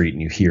on the street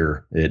and you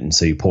hear it, and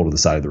so you pull to the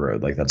side of the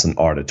road. Like that's an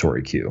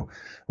auditory cue.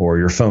 Or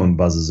your phone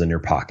buzzes in your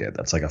pocket.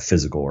 That's like a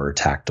physical or a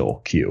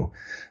tactile cue.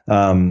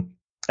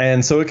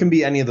 And so it can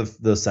be any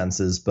of the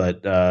senses,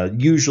 but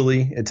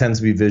usually it tends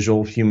to be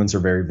visual. Humans are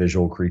very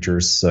visual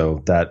creatures,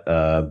 so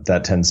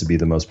that tends to be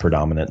the most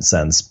predominant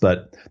sense.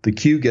 But the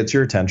cue gets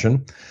your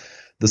attention.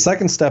 The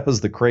second step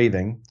is the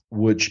craving,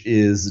 which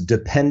is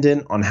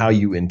dependent on how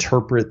you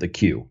interpret the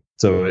cue.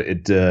 So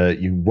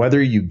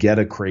whether you get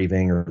a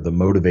craving or the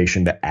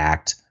motivation to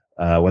act,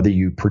 whether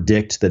you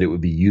predict that it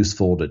would be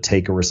useful to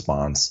take a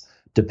response,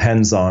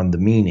 depends on the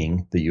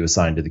meaning that you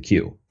assign to the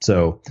cue.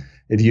 So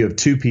if you have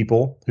 2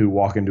 people who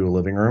walk into a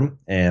living room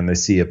and they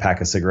see a pack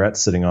of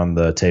cigarettes sitting on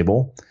the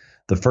table,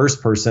 the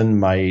first person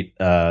might,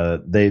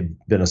 they've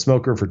been a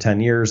smoker for 10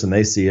 years and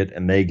they see it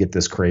and they get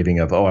this craving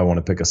of, oh, I want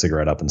to pick a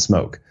cigarette up and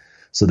smoke.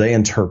 So they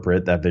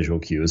interpret that visual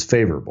cue as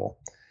favorable.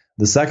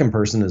 The second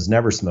person has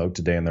never smoked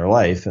a day in their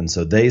life, and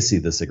so they see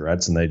the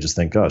cigarettes and they just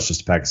think, oh, it's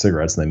just a pack of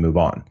cigarettes, and they move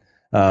on.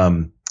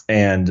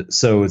 And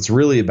so it's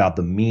really about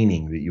the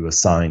meaning that you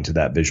assign to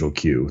that visual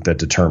cue that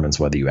determines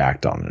whether you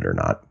act on it or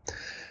not.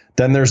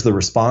 Then there's the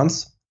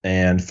response.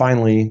 And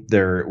finally,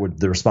 the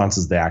response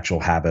is the actual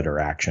habit or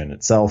action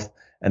itself.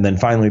 And then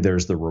finally,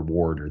 there's the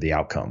reward or the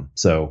outcome.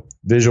 So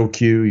visual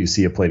cue, you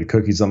see a plate of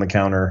cookies on the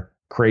counter.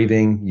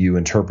 Craving, you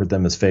interpret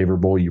them as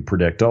favorable. You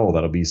predict, oh,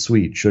 that'll be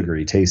sweet,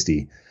 sugary,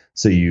 tasty.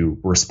 So you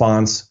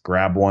response,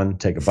 grab one,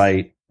 take a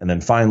bite. And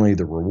then finally,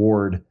 the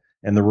reward.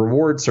 And the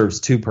reward serves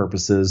two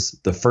purposes.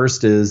 The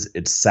first is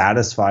it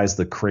satisfies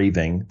the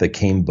craving that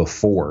came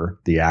before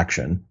the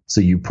action.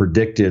 So you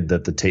predicted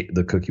that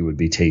the cookie would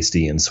be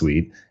tasty and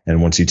sweet.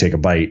 And once you take a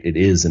bite, it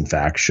is, in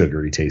fact,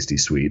 sugary, tasty,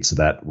 sweet. So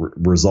that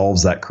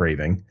resolves that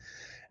craving.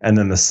 And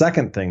then the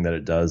second thing that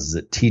it does is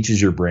it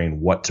teaches your brain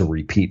what to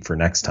repeat for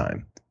next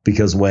time.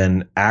 Because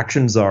when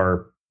actions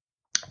are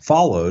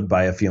followed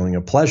by a feeling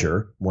of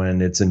pleasure,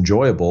 when it's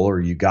enjoyable or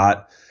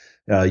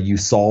you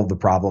solved the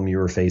problem you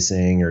were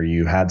facing or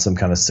you had some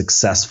kind of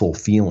successful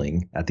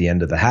feeling at the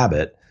end of the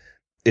habit,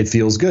 it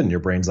feels good. And your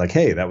brain's like,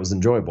 hey, that was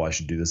enjoyable. I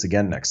should do this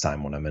again next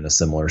time when I'm in a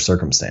similar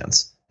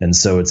circumstance. And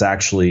so it's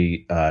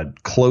actually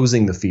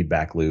closing the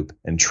feedback loop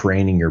and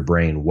training your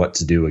brain what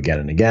to do again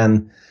and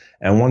again.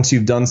 And once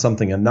you've done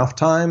something enough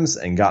times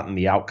and gotten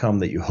the outcome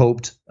that you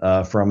hoped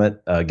from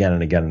it again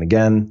and again and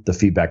again, the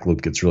feedback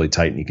loop gets really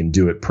tight and you can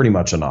do it pretty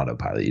much on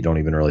autopilot. You don't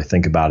even really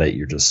think about it.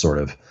 You're just sort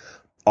of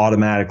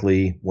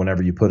automatically,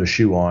 whenever you put a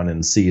shoe on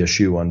and see a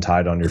shoe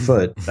untied on your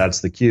foot,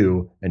 that's the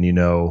cue. And you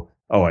know,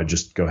 oh, I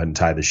just go ahead and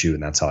tie the shoe.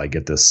 And that's how I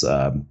get this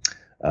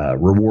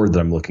reward that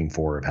I'm looking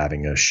for of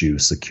having a shoe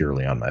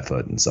securely on my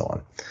foot and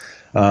so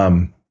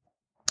on.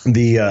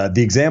 The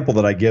example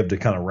that I give to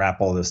kind of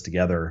wrap all this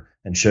together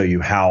and show you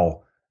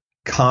how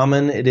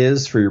common it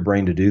is for your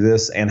brain to do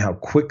this and how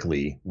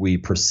quickly we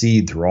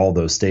proceed through all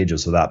those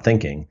stages without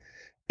thinking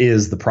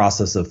is the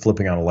process of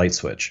flipping on a light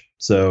switch.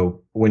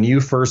 So when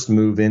you first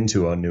move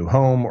into a new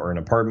home or an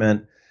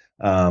apartment,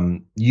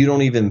 you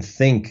don't even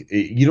think,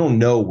 you don't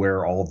know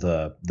where all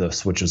the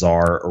switches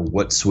are or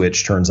what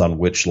switch turns on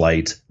which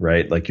light,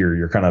 right? Like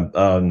you're kind of,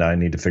 oh, no, I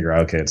need to figure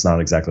out, okay, it's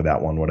not exactly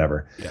that one,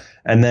 whatever. Yeah.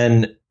 And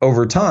then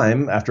over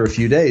time, after a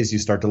few days, you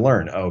start to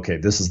learn, oh, okay,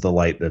 this is the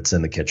light that's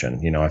in the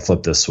kitchen. You know, I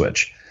flipped this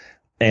switch.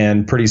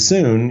 And pretty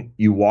soon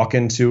you walk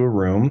into a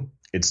room,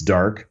 it's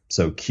dark.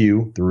 So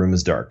cue, the room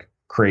is dark.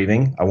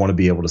 Craving, I want to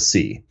be able to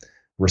see.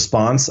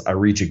 Response, I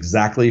reach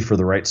exactly for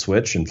the right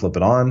switch and flip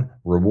it on.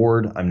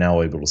 Reward, I'm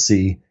now able to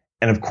see.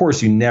 And of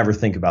course, you never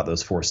think about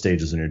those four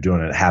stages when you're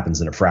doing it. It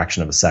happens in a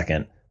fraction of a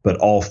second, but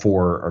all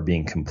four are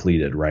being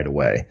completed right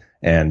away.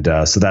 And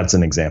so that's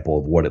an example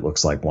of what it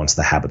looks like once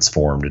the habit's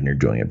formed and you're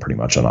doing it pretty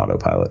much on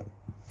autopilot.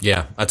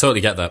 Yeah, I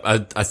totally get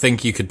that. I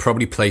think you could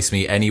probably place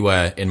me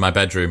anywhere in my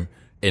bedroom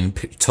in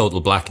total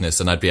blackness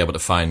and I'd be able to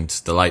find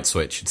the light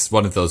switch. It's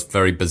one of those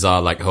very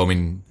bizarre, like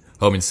homing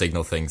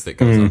signal things that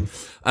goes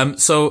on.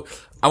 So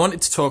I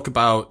wanted to talk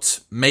about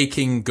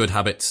making good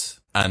habits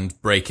and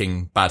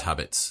breaking bad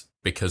habits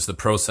because the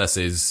process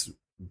is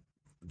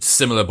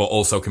similar but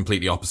also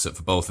completely opposite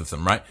for both of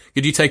them, right?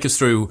 Could you take us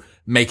through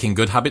making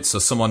good habits? So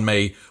someone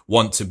may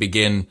want to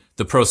begin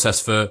the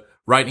process for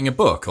writing a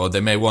book, or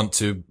they may want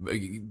to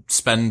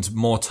spend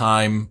more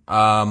time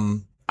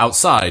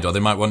outside, or they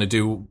might want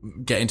to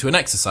get into an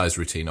exercise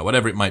routine or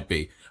whatever it might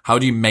be. How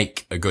do you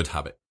make a good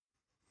habit?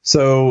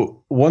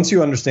 So once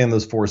you understand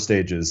those four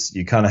stages,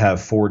 you kind of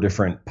have four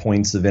different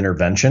points of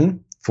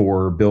intervention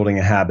for building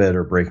a habit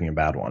or breaking a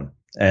bad one.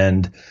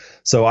 And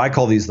so I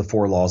call these the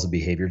four laws of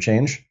behavior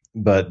change.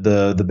 But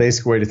the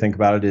basic way to think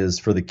about it is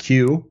for the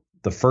cue,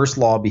 the first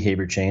law of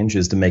behavior change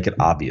is to make it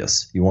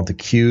obvious. You want the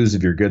cues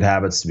of your good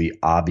habits to be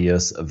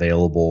obvious,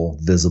 available,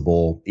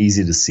 visible,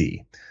 easy to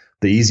see.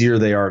 The easier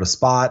they are to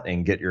spot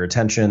and get your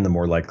attention, the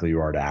more likely you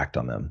are to act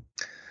on them.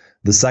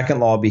 The second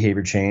law of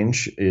behavior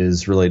change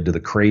is related to the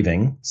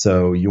craving.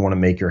 So you want to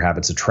make your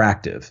habits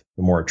attractive.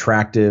 The more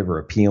attractive or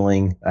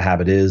appealing a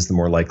habit is, the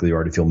more likely you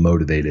are to feel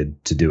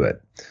motivated to do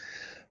it.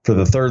 For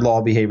the third law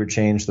of behavior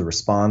change, the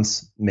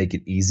response, make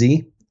it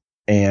easy.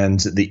 And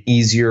the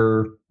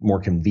easier, more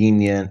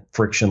convenient,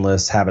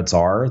 frictionless habits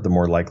are, the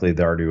more likely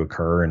they are to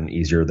occur and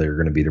easier they're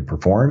going to be to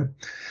perform.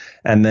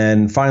 And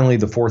then finally,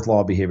 the fourth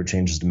law of behavior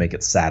change is to make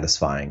it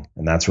satisfying.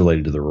 And that's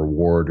related to the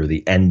reward or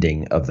the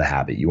ending of the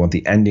habit. You want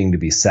the ending to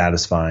be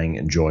satisfying,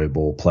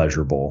 enjoyable,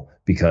 pleasurable,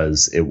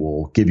 because it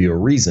will give you a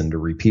reason to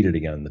repeat it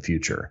again in the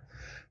future.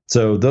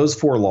 So those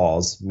four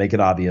laws, make it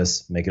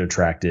obvious, make it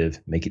attractive,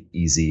 make it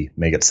easy,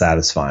 make it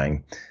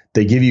satisfying.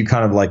 They give you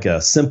kind of like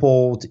a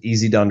simple,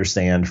 easy to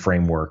understand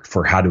framework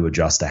for how to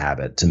adjust a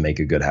habit to make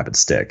a good habit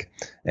stick.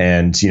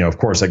 And, of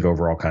course, I go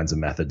over all kinds of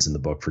methods in the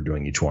book for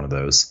doing each one of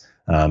those.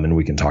 And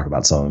we can talk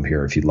about some of them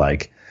here if you'd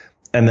like.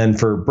 And then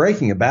for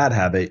breaking a bad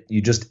habit,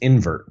 you just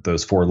invert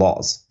those four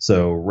laws.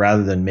 So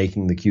rather than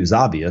making the cues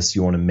obvious,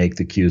 you want to make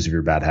the cues of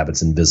your bad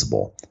habits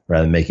invisible.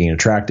 Rather than making it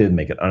attractive,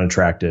 make it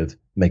unattractive,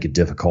 make it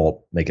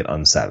difficult, make it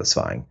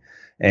unsatisfying.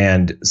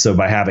 And so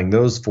by having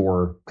those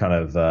four kind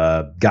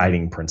of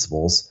guiding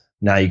principles,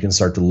 now you can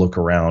start to look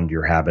around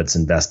your habits,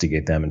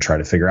 investigate them, and try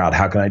to figure out,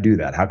 how can I do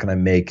that? How can I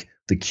make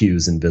the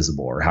cues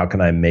invisible, or how can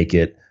I make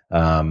it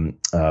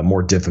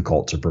more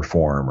difficult to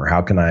perform, or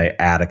how can I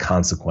add a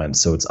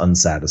consequence so it's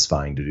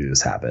unsatisfying to do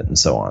this habit, and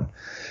so on.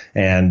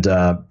 And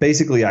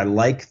basically, I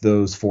like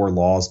those 4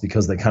 laws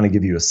because they kind of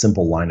give you a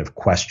simple line of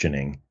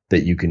questioning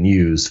that you can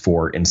use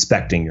for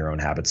inspecting your own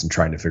habits and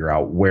trying to figure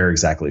out where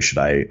exactly should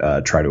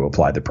I try to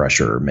apply the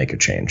pressure or make a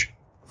change.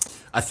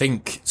 I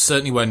think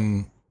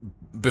certainly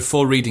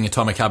before reading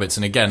Atomic Habits,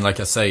 and again,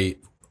 like I say,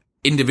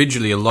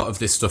 individually, a lot of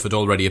this stuff had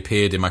already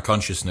appeared in my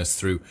consciousness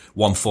through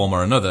one form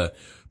or another.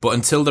 But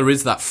until there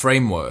is that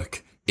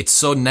framework, it's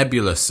so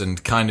nebulous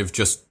and kind of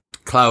just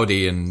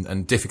cloudy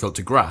and difficult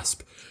to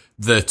grasp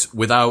that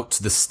without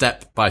the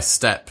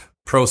step-by-step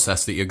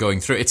process that you're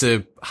going through, it's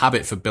a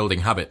habit for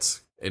building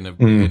habits in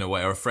a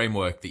way, or a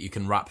framework that you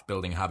can wrap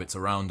building habits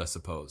around, I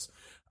suppose.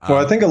 Well,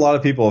 I think a lot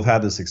of people have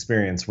had this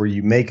experience where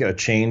you make a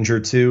change or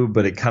two,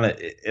 but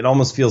it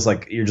almost feels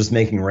like you're just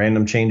making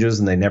random changes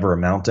and they never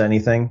amount to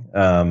anything.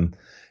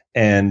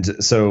 And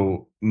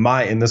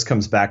this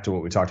comes back to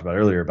what we talked about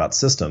earlier about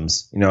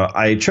systems.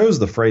 I chose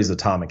the phrase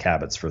atomic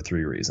habits for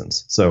 3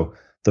 reasons. So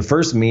the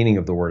first meaning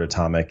of the word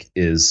atomic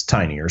is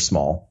tiny or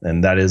small.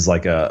 And that is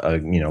like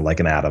like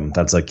an atom.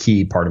 That's a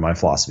key part of my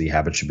philosophy.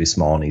 Habits should be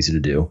small and easy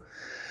to do.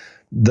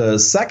 The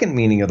second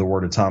meaning of the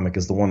word atomic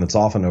is the one that's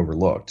often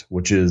overlooked,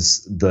 which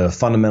is the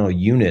fundamental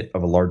unit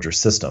of a larger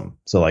system.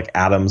 So like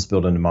atoms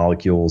build into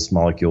molecules,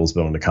 molecules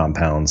build into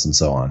compounds, and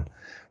so on.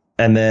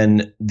 And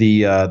then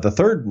the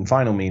third and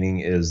final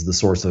meaning is the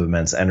source of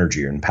immense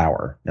energy and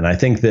power. And I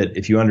think that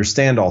if you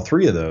understand all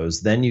 3 of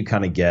those, then you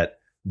kind of get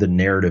the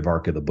narrative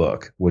arc of the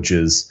book, which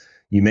is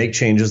you make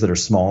changes that are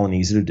small and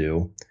easy to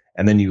do,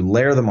 and then you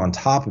layer them on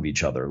top of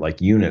each other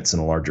like units in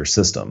a larger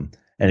system.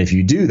 And if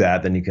you do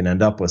that, then you can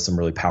end up with some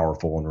really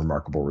powerful and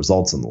remarkable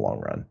results in the long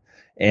run.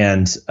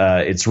 And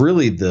it's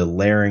really the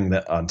layering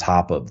that on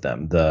top of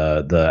them,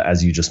 the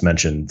as you just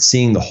mentioned,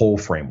 seeing the whole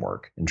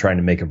framework and trying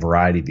to make a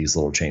variety of these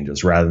little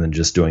changes rather than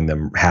just doing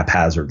them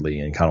haphazardly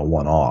and kind of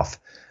one-off,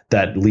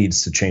 that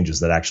leads to changes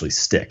that actually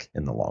stick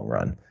in the long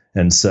run.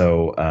 And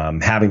so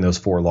having those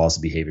 4 laws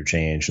of behavior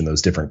change and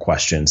those different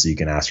questions, so you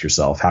can ask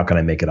yourself, how can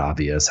I make it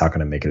obvious? How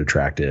can I make it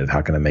attractive?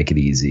 How can I make it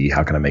easy?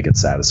 How can I make it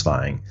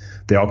satisfying?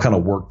 They all kind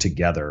of work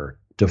together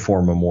to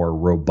form a more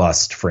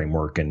robust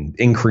framework and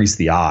increase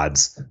the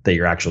odds that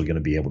you're actually going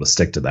to be able to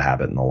stick to the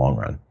habit in the long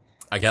run.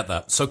 I get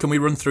that. So can we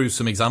run through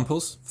some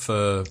examples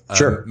for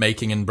Sure.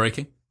 making and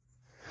breaking?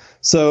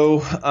 So,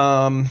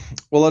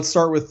 let's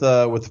start with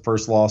the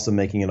first law, so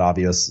making it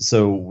obvious.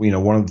 So,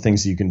 one of the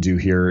things you can do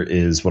here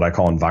is what I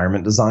call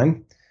environment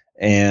design.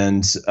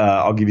 And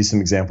I'll give you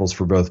some examples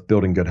for both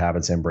building good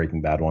habits and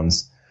breaking bad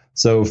ones.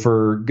 So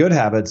for good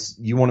habits,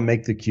 you want to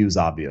make the cues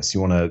obvious.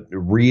 You want to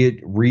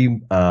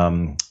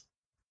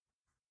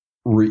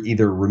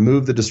either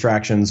remove the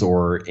distractions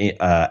or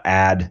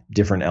add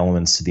different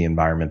elements to the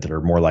environment that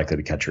are more likely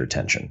to catch your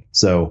attention.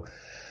 So,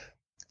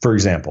 for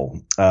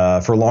example,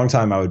 for a long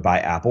time, I would buy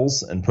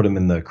apples and put them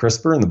in the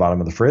crisper in the bottom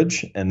of the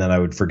fridge, and then I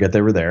would forget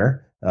they were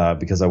there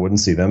because I wouldn't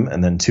see them.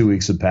 And then 2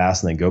 weeks would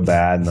pass and they'd go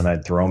bad, and then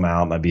I'd throw them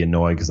out and I'd be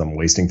annoyed because I'm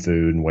wasting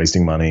food and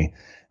wasting money.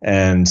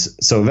 And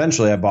so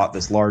eventually I bought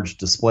this large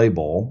display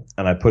bowl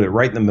and I put it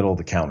right in the middle of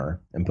the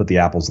counter and put the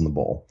apples in the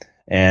bowl.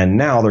 And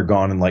now they're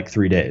gone in like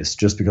 3 days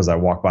just because I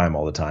walk by them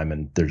all the time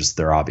and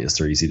they're obvious.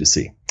 They're easy to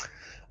see.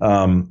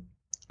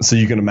 So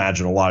you can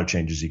imagine a lot of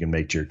changes you can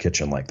make to your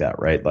kitchen like that,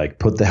 right? Like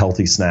put the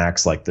healthy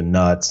snacks like the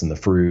nuts and the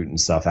fruit and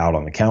stuff out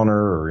on the counter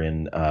or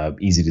in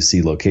easy to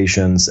see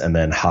locations, and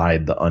then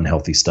hide the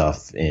unhealthy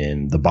stuff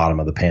in the bottom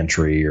of the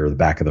pantry or the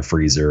back of the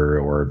freezer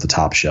or the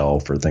top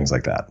shelf or things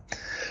like that.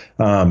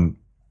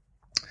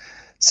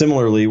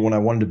 Similarly, when I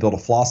wanted to build a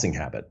flossing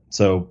habit.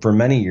 So for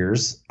many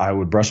years, I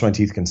would brush my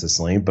teeth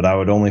consistently, but I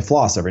would only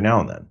floss every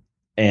now and then.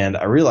 And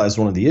I realized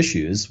one of the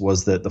issues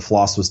was that the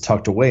floss was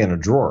tucked away in a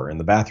drawer in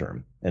the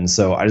bathroom. And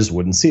so I just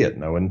wouldn't see it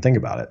and I wouldn't think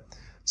about it.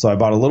 So I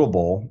bought a little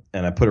bowl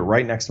and I put it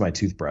right next to my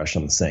toothbrush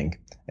on the sink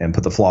and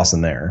put the floss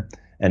in there.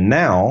 And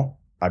now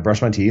I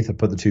brush my teeth, I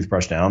put the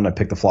toothbrush down, and I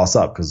pick the floss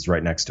up because it's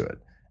right next to it.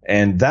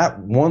 And that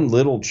one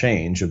little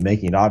change of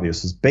making it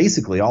obvious was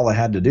basically all I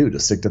had to do to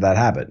stick to that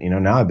habit.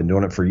 Now I've been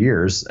doing it for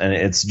years, and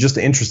it's just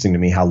interesting to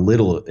me how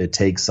little it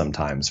takes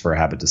sometimes for a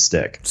habit to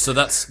stick. So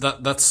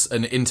that's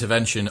an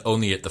intervention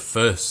only at the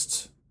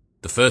first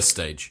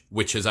stage,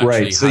 which is actually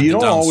right. So had you the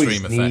don't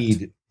downstream always effect.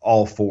 need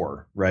all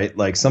 4, right?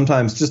 Like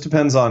sometimes just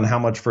depends on how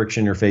much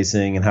friction you're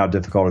facing and how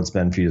difficult it's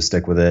been for you to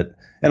stick with it.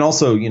 And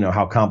also,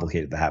 how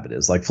complicated the habit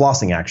is. Like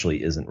flossing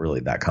actually isn't really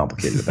that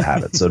complicated of a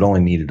habit. So it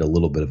only needed a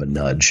little bit of a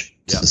nudge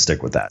to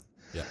stick with that.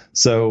 Yeah.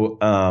 So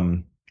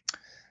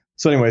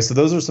anyway, so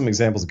those are some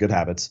examples of good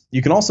habits.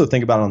 You can also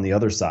think about it on the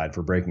other side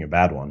for breaking a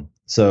bad one.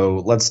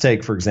 So let's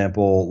take, for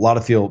example, a lot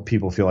of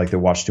people feel like they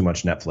watch too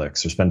much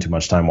Netflix or spend too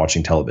much time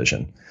watching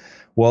television.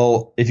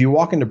 Well, if you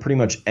walk into pretty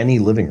much any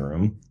living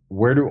room,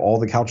 where do all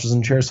the couches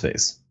and chairs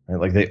face? Right?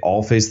 Like they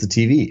all face the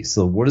TV.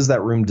 So what is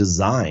that room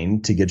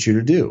designed to get you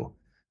to do?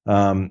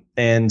 And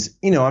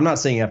I'm not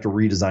saying you have to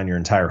redesign your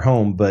entire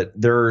home, but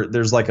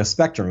there's like a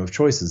spectrum of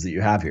choices that you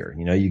have here.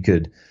 You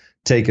could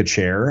take a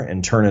chair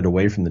and turn it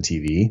away from the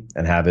TV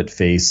and have it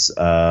face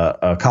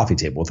a coffee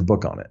table with a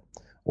book on it.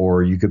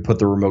 Or you could put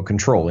the remote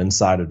control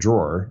inside a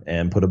drawer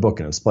and put a book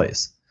in its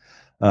place.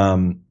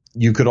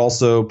 You could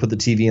also put the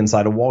TV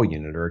inside a wall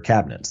unit or a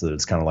cabinet so that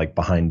it's kind of like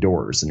behind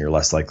doors and you're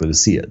less likely to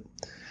see it.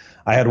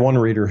 I had one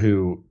reader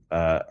who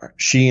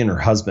she and her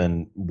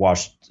husband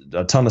watched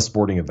a ton of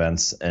sporting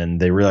events, and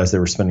they realized they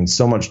were spending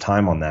so much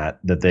time on that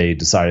they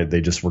decided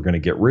they just were going to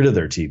get rid of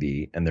their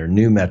TV. And their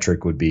new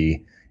metric would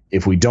be,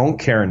 if we don't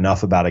care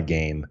enough about a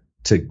game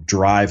to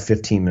drive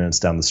 15 minutes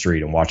down the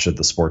street and watch it at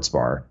the sports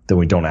bar, then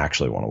we don't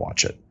actually want to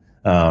watch it.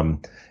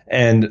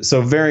 And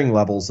so varying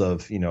levels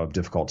of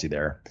difficulty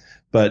there.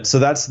 But so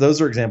those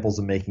are examples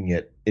of making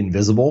it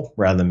invisible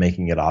rather than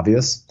making it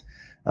obvious.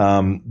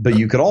 But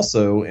you could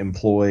also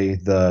employ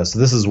so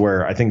this is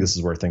where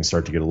things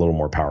start to get a little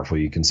more powerful.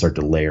 You can start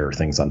to layer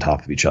things on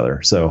top of each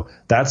other. So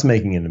that's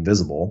making it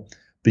invisible,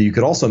 but you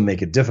could also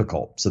make it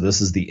difficult. So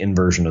this is the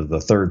inversion of the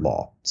third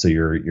law. So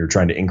you're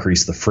trying to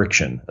increase the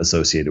friction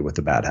associated with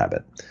the bad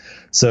habit.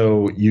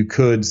 So you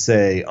could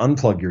say,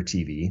 unplug your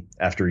TV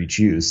after each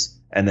use,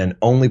 and then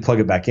only plug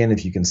it back in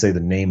if you can say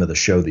the name of the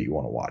show that you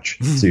want to watch.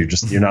 So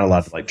you're not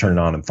allowed to like turn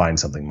it on and find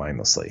something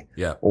mindlessly.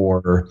 Yeah.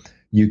 Or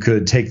you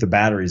could take the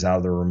batteries out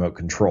of the remote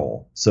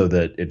control so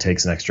that it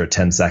takes an extra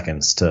 10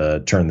 seconds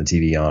to turn the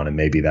TV on. And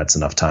maybe that's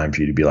enough time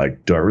for you to be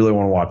like, do I really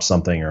want to watch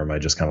something, or am I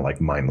just kind of like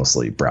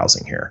mindlessly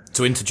browsing here?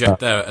 To interject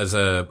there as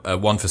a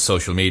one for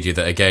social media,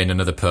 that again,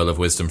 another pearl of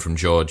wisdom from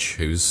George,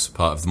 who's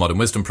part of the Modern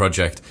Wisdom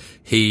Project.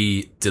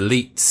 He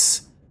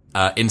deletes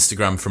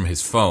Instagram from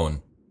his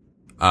phone,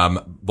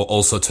 but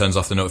also turns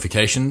off the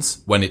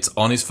notifications when it's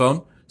on his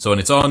phone. So when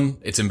it's on,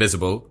 it's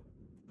invisible.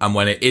 And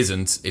when it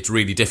isn't, it's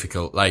really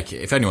difficult. Like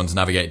if anyone's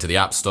navigated to the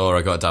App Store,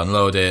 I got to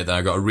download it, then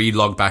I got to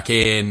re-log back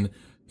in.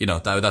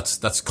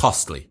 That's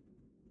costly.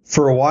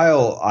 For a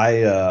while,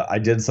 I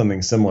did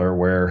something similar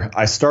where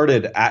I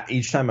started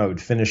each time I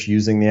would finish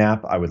using the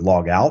app, I would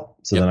log out.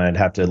 So then I'd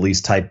have to at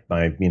least type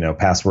my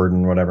password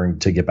and whatever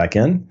to get back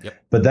in. Yep.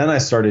 But then I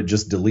started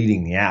just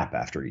deleting the app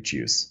after each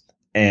use.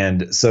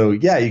 And so,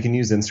 yeah, you can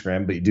use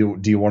Instagram, but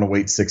do you want to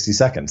wait 60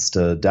 seconds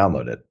to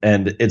download it?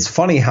 And it's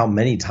funny how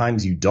many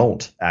times you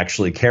don't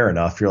actually care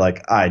enough. You're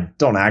like, I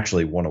don't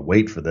actually want to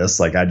wait for this.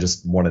 Like, I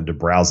just wanted to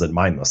browse it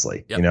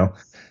mindlessly,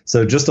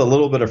 So just a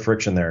little bit of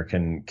friction there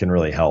can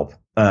really help.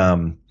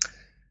 Now,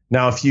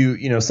 if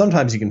you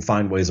sometimes you can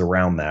find ways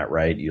around that,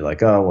 right? You're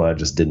like, oh, well, I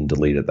just didn't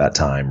delete it that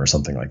time or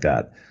something like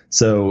that.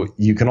 So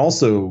you can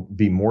also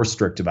be more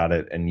strict about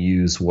it and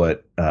use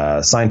what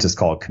scientists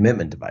call a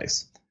commitment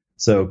device.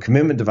 So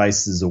commitment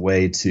device is a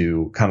way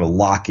to kind of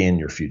lock in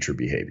your future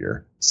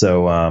behavior.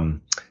 So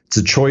it's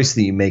a choice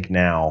that you make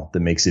now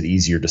that makes it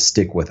easier to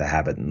stick with a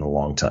habit in the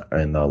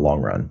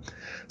long run.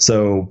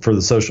 So for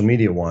the social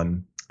media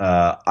one,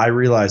 I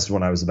realized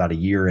when I was about a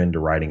year into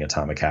writing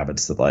Atomic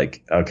Habits that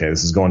like, okay,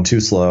 this is going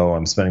too slow.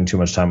 I'm spending too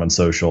much time on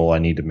social. I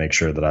need to make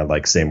sure that I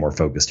like stay more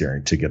focused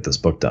here to get this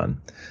book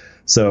done.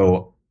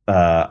 So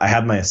I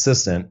had my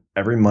assistant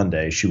every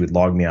Monday. She would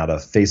log me out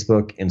of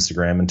Facebook,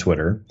 Instagram, and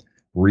Twitter,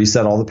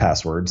 reset all the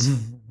passwords.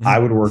 I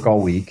would work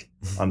all week.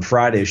 On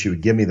Friday, she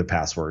would give me the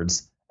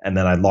passwords, and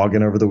then I'd log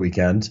in over the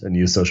weekend and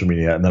use social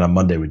media. And then on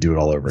Monday, we'd do it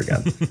all over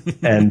again.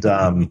 And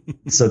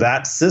so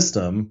that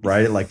system,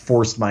 right, it like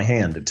forced my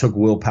hand. It took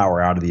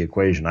willpower out of the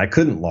equation. I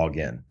couldn't log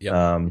in.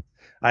 Yep.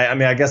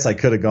 I guess I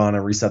could have gone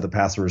and reset the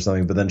password or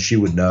something, but then she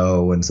would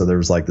know. And so there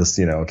was like this,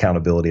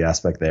 accountability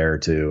aspect there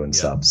too and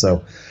stuff.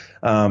 So,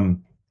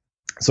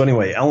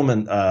 anyway,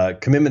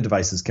 commitment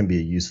devices can be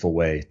a useful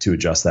way to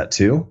adjust that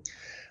too.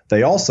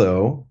 They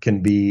also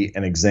can be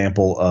an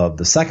example of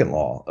the second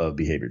law of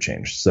behavior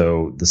change.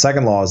 So the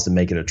second law is to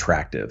make it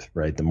attractive,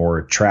 right? The more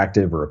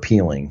attractive or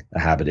appealing a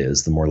habit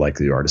is, the more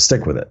likely you are to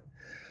stick with it.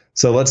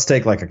 So let's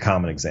take like a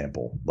common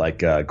example, like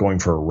going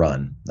for a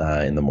run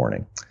in the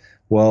morning.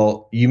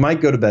 Well, you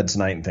might go to bed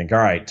tonight and think, all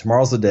right,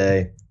 tomorrow's the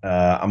day.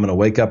 I'm going to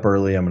wake up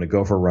early. I'm going to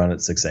go for a run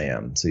at 6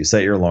 a.m. So you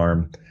set your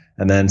alarm,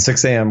 and then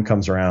 6 a.m.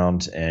 comes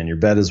around and your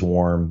bed is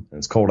warm and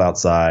it's cold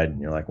outside.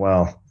 And you're like,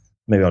 well,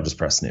 maybe I'll just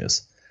press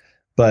snooze.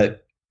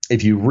 But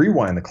if you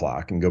rewind the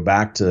clock and go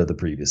back to the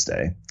previous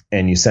day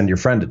and you send your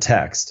friend a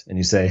text and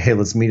you say, hey,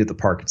 let's meet at the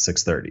park at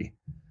 6:30.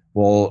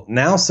 Well,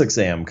 now 6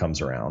 a.m.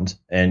 comes around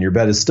and your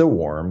bed is still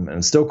warm and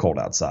it's still cold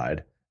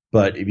outside.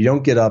 But if you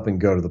don't get up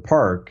and go to the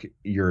park,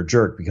 you're a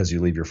jerk because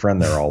you leave your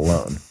friend there all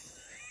alone.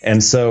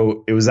 And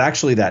so it was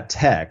actually that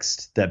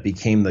text that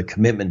became the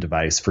commitment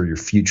device for your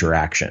future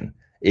action.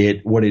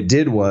 What it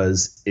did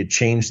was it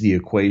changed the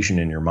equation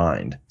in your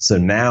mind. So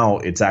now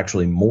it's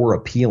actually more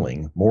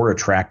appealing, more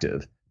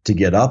attractive to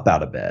get up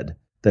out of bed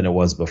than it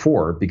was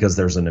before because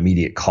there's an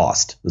immediate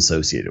cost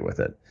associated with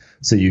it.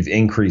 So you've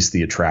increased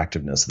the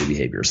attractiveness of the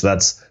behavior. So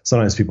that's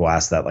sometimes people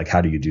ask that, like,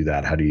 how do you do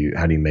that? How do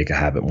you make a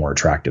habit more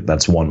attractive?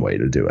 That's one way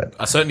to do it.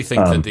 I certainly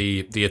think that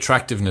the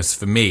attractiveness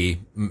for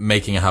me,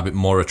 making a habit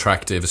more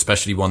attractive,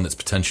 especially one that's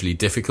potentially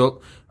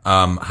difficult,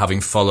 having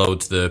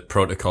followed the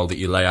protocol that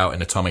you lay out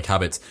in Atomic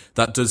Habits,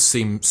 that does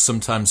seem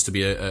sometimes to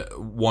be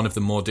one of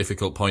the more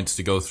difficult points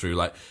to go through.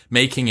 Like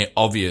making it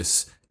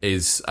obvious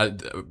is,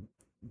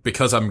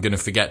 because I'm going to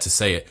forget to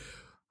say it,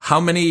 how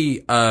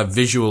many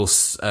visual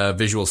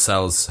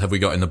cells have we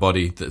got in the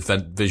body?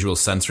 Visual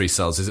sensory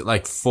cells? Is it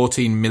like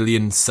 14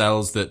 million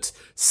cells that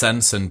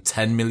sense, and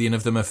 10 million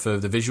of them are for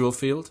the visual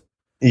field?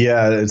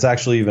 Yeah, it's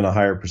actually even a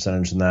higher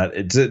percentage than that.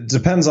 It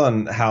depends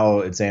on how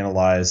it's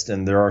analyzed,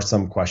 and there are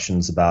some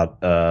questions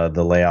about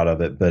the layout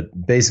of it.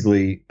 But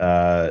basically,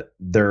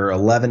 there are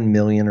 11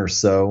 million or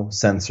so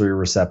sensory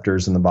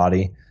receptors in the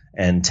body,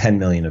 and 10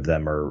 million of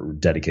them are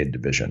dedicated to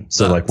vision.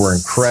 So like we're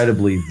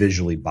incredibly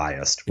visually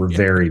biased. We're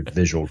very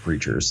visual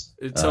creatures.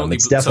 It's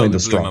definitely the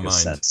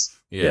strongest sense.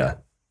 Yeah.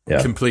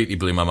 Completely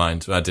blew my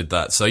mind when I did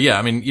that. So yeah,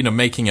 I mean,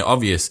 making it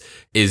obvious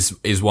is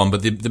one,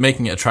 but the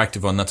making it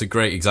attractive one, that's a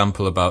great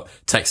example about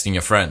texting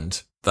a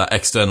friend. That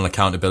external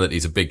accountability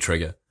is a big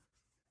trigger.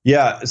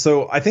 Yeah.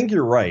 So I think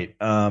you're right.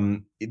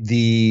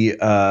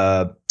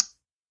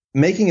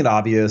 Making it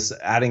obvious,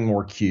 adding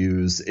more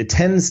cues, it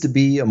tends to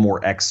be a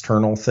more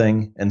external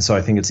thing. And so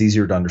I think it's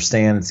easier to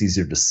understand. It's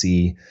easier to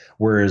see.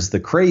 Whereas the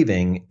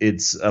craving,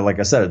 it's like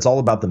I said, it's all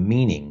about the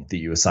meaning that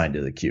you assign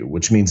to the cue,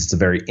 which means it's a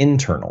very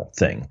internal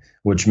thing,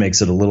 which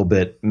makes it a little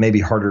bit maybe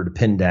harder to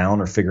pin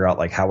down or figure out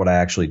like, how would I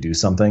actually do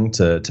something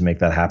to make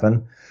that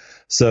happen?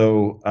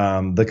 So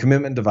the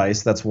commitment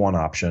device, that's one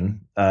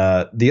option.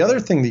 The other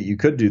thing that you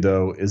could do,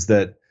 though, is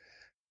that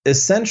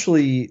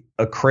essentially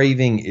a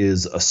craving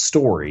is a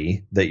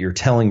story that you're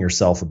telling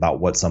yourself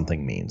about what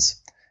something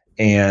means.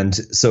 And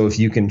so if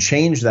you can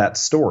change that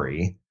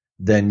story,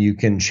 then you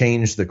can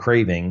change the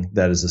craving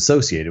that is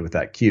associated with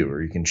that cue,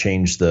 or you can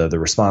change the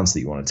response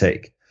that you want to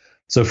take.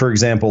 So for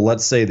example,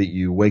 let's say that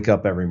you wake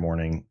up every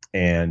morning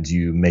and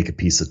you make a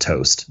piece of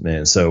toast.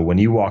 And so when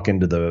you walk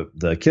into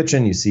the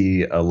kitchen, you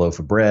see a loaf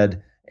of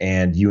bread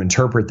and you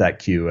interpret that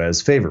cue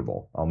as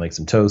favorable. I'll make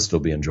some toast. It'll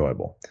be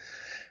enjoyable.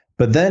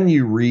 But then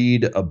you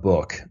read a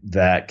book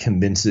that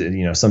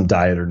convinces, some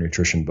diet or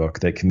nutrition book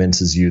that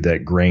convinces you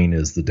that grain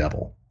is the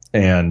devil.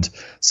 And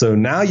so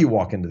now you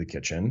walk into the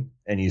kitchen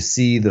and you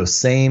see the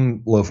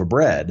same loaf of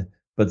bread,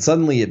 but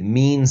suddenly it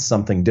means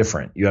something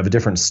different. You have a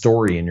different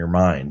story in your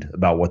mind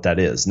about what that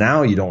is.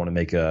 Now you don't want to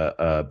make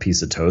a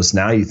piece of toast.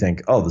 Now you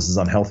think, oh, this is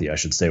unhealthy. I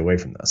should stay away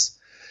from this.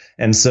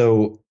 And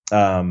so,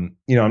 I'm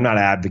not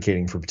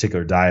advocating for a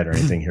particular diet or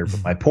anything here,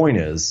 but my point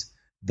is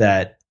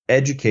that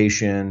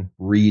education,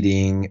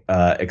 reading,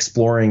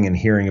 exploring and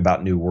hearing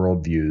about new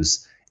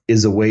worldviews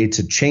is a way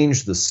to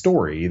change the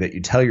story that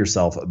you tell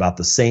yourself about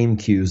the same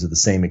cues of the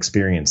same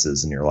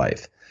experiences in your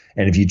life.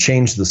 And if you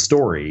change the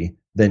story,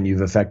 then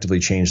you've effectively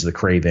changed the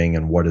craving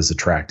and what is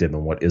attractive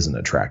and what isn't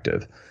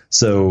attractive.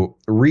 So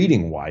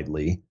reading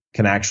widely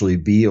can actually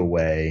be a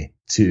way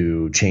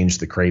to change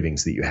the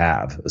cravings that you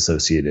have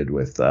associated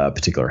with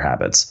particular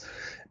habits.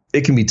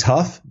 It can be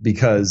tough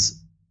because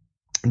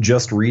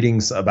just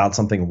reading about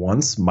something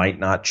once might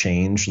not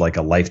change like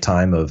a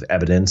lifetime of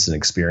evidence and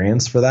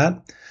experience for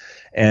that.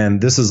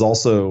 And this is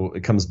also,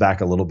 it comes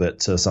back a little bit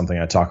to something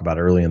I talk about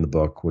early in the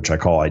book, which I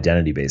call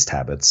identity-based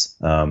habits.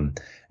 And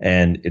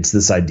it's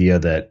this idea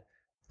that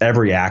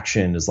every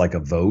action is like a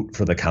vote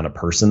for the kind of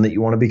person that you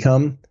want to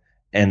become.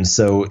 And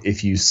so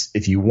if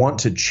you want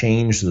to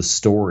change the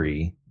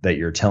story that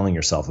you're telling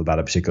yourself about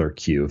a particular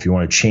cue, if you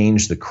want to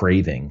change the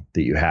craving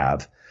that you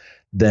have,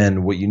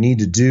 then what you need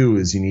to do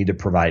is you need to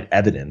provide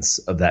evidence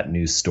of that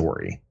new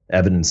story,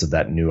 evidence of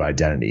that new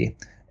identity.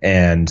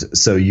 And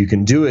so you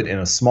can do it in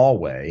a small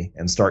way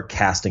and start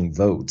casting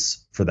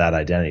votes for that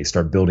identity,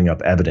 start building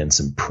up evidence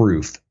and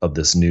proof of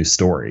this new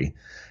story.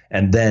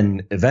 And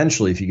then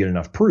eventually, if you get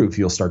enough proof,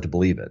 you'll start to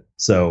believe it.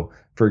 So,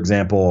 for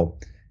example,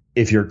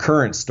 if your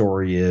current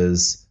story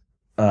is,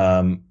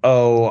 I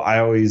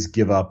always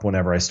give up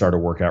whenever I start a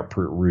workout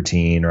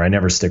routine, or I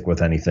never stick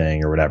with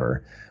anything or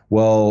whatever.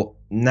 Well,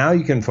 now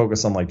you can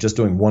focus on like just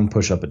doing one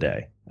push-up a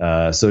day.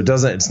 So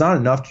it's not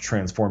enough to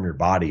transform your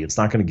body. It's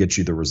not going to get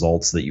you the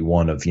results that you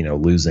want of,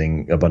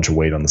 losing a bunch of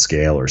weight on the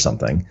scale or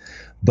something.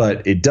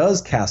 But it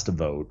does cast a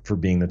vote for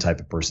being the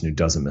type of person who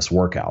doesn't miss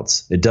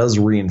workouts. It does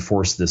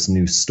reinforce this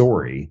new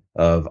story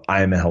of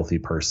I am a healthy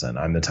person.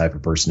 I'm the type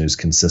of person who's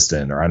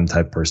consistent, or I'm the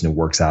type of person who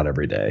works out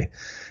every day.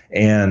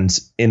 And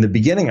in the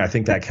beginning, I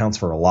think that counts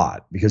for a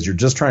lot because you're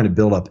just trying to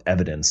build up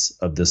evidence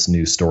of this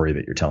new story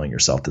that you're telling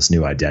yourself, this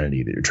new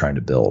identity that you're trying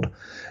to build.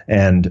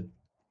 And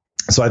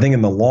so I think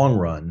in the long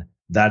run,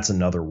 that's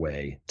another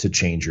way to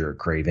change your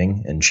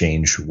craving and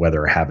change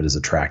whether a habit is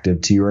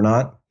attractive to you or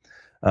not.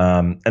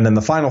 And then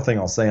the final thing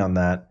I'll say on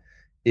that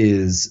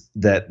is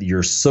that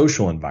your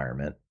social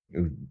environment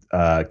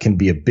can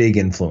be a big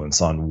influence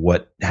on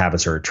what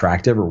habits are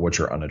attractive or which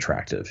are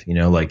unattractive.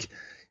 Like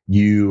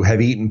you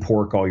have eaten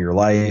pork all your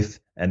life,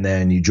 and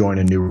then you join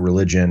a new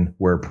religion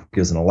where pork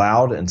isn't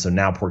allowed. And so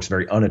now pork's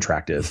very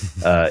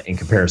unattractive in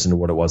comparison to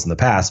what it was in the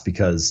past,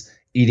 because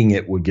eating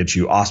it would get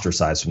you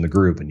ostracized from the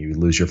group and you would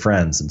lose your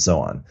friends and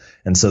so on.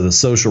 And so the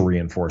social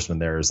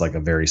reinforcement there is like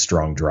a very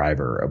strong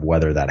driver of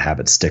whether that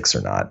habit sticks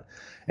or not.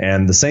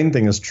 And the same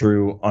thing is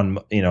true on,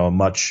 a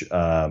much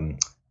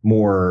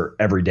more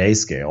everyday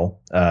scale.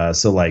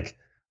 So like,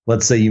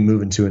 let's say you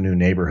move into a new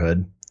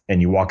neighborhood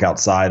and you walk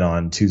outside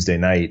on Tuesday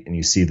night and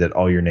you see that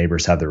all your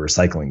neighbors have their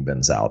recycling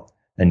bins out,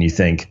 and you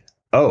think,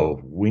 oh,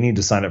 we need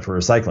to sign up for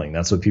recycling.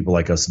 That's what people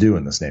like us do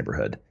in this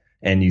neighborhood.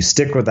 And you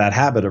stick with that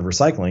habit of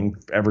recycling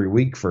every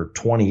week for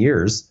 20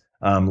 years,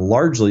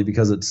 largely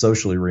because it's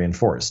socially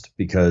reinforced,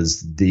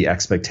 because the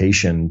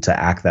expectation to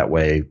act that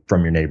way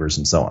from your neighbors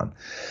and so on.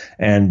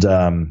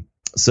 And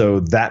so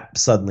that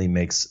suddenly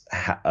makes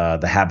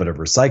the habit of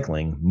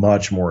recycling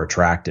much more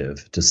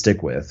attractive to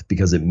stick with,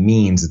 because it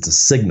means it's a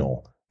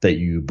signal that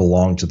you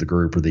belong to the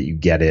group, or that you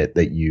get it,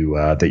 that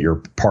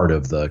you're part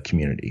of the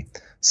community.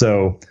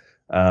 So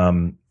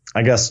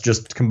I guess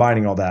just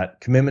combining all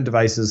that, commitment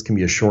devices can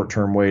be a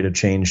short-term way to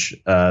change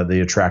the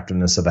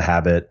attractiveness of a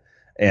habit,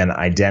 and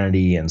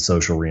identity and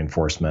social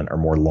reinforcement are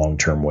more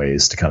long-term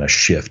ways to kind of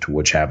shift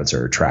which habits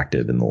are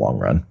attractive in the long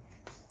run.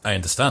 I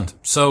understand.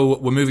 So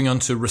we're moving on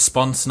to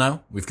response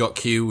now. We've got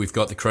cue, we've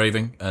got the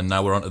craving, and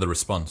now we're on to the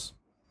response.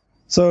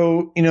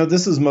 So,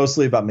 this is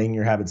mostly about making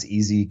your habits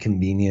easy,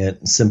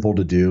 convenient, simple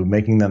to do,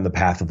 making them the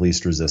path of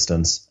least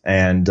resistance.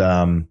 And,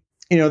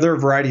 there are a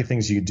variety of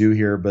things you could do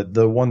here, but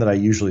the one that I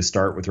usually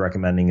start with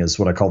recommending is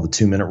what I call the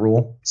 2-minute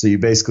rule. So you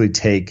basically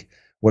take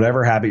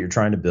whatever habit you're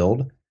trying to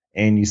build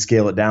and you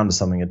scale it down to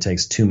something that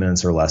takes 2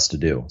 minutes or less to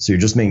do. So you're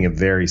just making it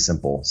very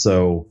simple.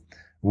 So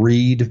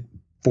read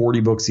 40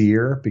 books a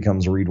year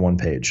becomes read 1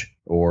 page,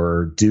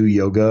 or do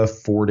yoga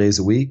 4 days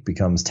a week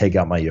becomes take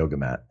out my yoga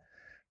mat.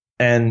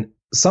 And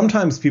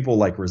sometimes people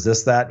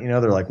resist that.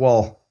 They're like,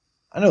 well,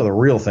 I know the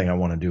real thing I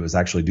want to do is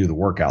actually do the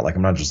workout. Like,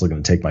 I'm not just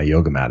looking to take my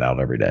yoga mat out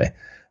every day.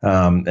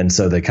 And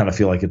so they kind of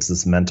feel like it's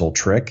this mental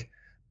trick.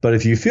 But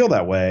if you feel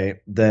that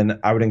way, then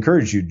I would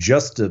encourage you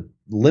just to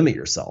limit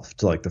yourself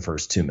to the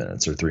first 2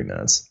 minutes or 3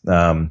 minutes.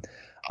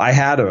 I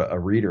had a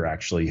reader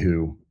actually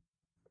who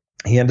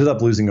he ended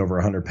up losing over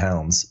 100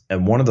 pounds.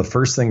 And one of the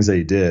first things that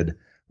he did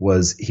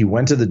was he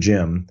went to the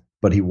gym,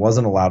 but he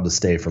wasn't allowed to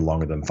stay for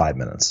longer than 5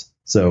 minutes.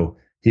 So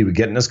he would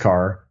get in his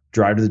car,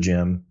 drive to the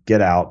gym,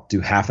 get out,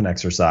 do half an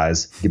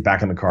exercise, get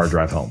back in the car,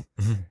 drive home.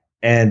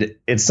 And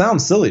it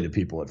sounds silly to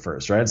people at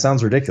first, right? It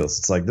sounds ridiculous.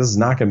 It's like, this is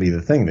not going to be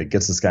the thing that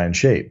gets this guy in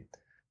shape.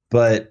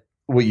 But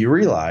what you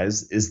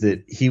realize is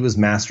that he was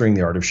mastering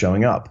the art of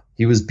showing up.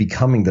 He was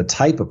becoming the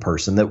type of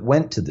person that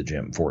went to the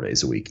gym 4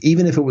 days a week,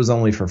 even if it was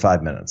only for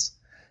 5 minutes.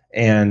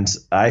 And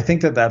I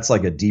think that that's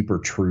a deeper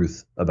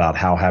truth about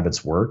how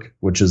habits work,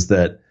 which is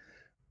that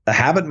a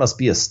habit must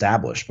be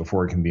established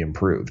before it can be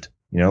improved.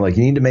 You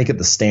need to make it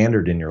the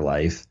standard in your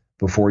life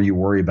before you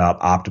worry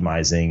about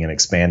optimizing and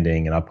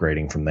expanding and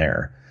upgrading from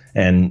there.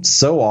 And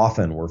so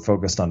often we're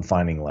focused on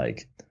finding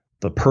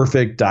the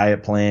perfect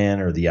diet plan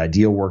or the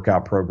ideal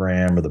workout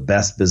program or the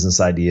best business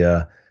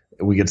idea.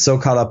 We get so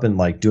caught up in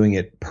doing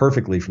it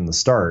perfectly from the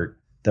start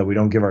that we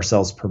don't give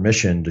ourselves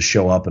permission to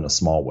show up in a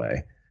small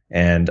way.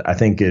 And I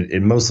think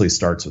it mostly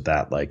starts with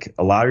that.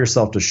 Allow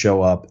yourself to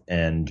show up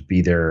and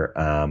be there.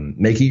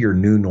 Make it your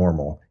new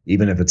normal,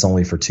 even if it's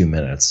only for 2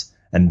 minutes.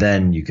 And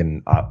then you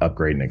can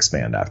upgrade and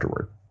expand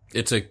afterward.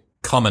 It's a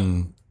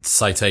common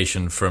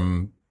citation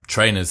from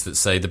trainers that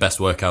say the best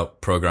workout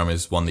program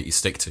is one that you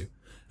stick to.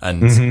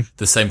 And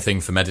the same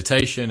thing for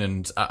meditation.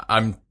 And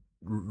I'm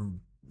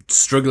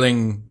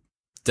struggling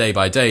day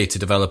by day to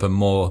develop a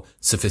more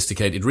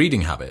sophisticated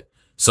reading habit.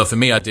 So for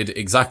me, I did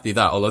exactly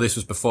that. Although this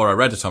was before I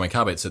read Atomic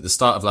Habits. At the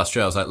start of last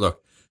year, I was like,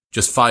 look,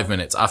 just 5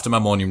 minutes after my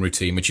morning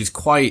routine, which is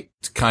quite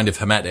kind of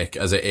hermetic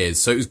as it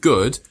is. So it was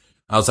good.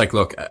 I was like,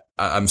 look,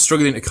 I'm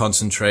struggling to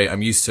concentrate.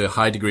 I'm used to a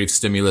high degree of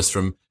stimulus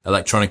from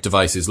electronic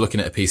devices. Looking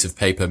at a piece of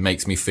paper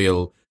makes me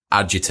feel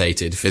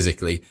agitated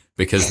physically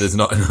because there's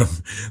not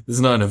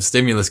enough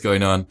stimulus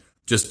going on.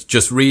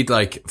 Just read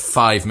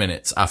 5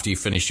 minutes after you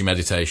finish your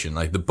meditation.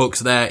 The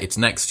book's there, it's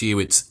next to you,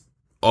 it's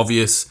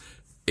obvious,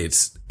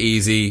 it's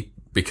easy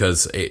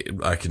because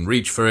I can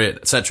reach for it,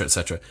 etc.,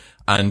 etc.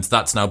 And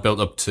that's now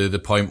built up to the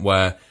point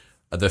where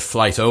the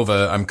flight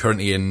over, I'm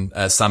currently in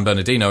San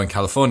Bernardino in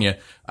California,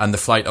 and the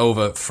flight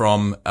over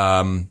from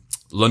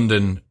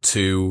London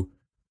to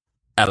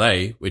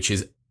LA, which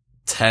is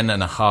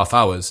 10.5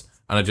 hours,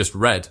 and I just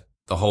read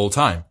the whole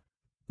time.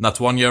 And that's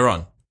 1 year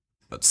on.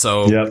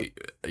 So, the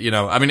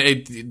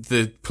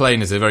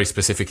plane is a very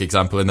specific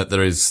example in that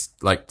there is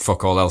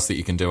fuck all else that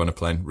you can do on a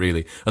plane,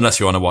 really. Unless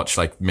you want to watch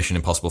Mission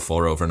Impossible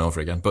 4 over and over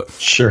again. But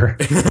sure.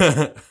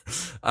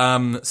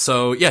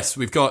 So yes,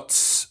 we've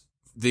got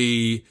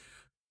the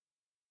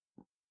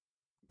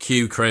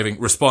cue, craving,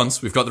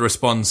 response. We've got the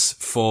response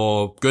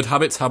for good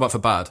habits. How about for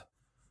bad?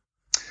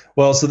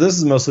 Well, so this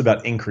is mostly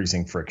about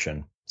increasing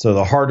friction. So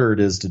the harder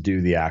it is to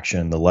do the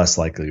action, the less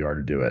likely you are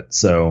to do it.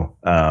 So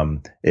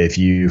if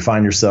you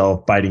find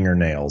yourself biting your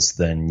nails,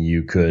 then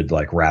you could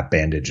wrap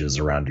bandages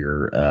around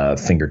your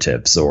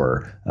fingertips,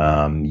 or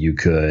you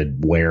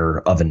could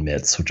wear oven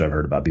mitts, which I've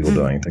heard about people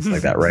doing, things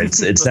like that, right?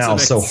 It's now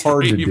so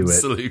hard to do it.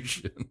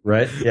 Solution.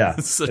 Right? Yeah.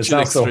 It's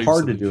now so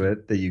hard to do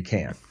it that you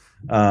can't.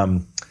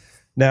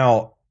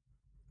 Now,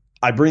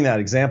 I bring that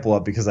example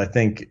up because I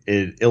think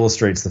it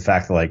illustrates the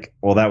fact that, like,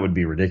 well, that would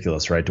be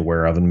ridiculous, right, to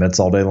wear oven mitts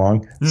all day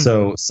long.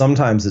 So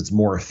sometimes it's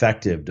more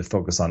effective to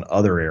focus on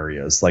other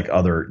areas, like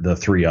the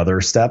 3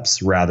 other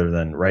steps, rather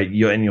than, right.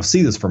 You'll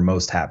see this for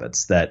most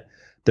habits, that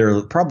there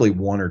are probably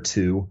 1 or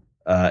 2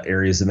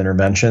 areas of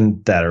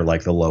intervention that are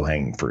like the low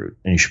hanging fruit,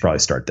 and you should probably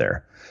start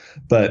there.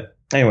 But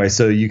anyway,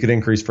 so you could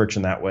increase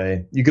friction that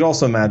way. You could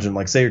also imagine,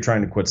 like, say you're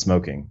trying to quit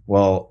smoking.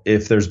 Well,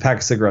 if there's a pack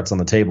of cigarettes on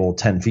the table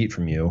 10 feet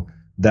from you,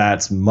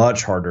 that's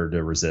much harder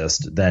to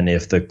resist than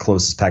if the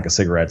closest pack of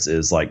cigarettes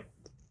is like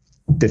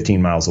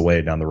 15 miles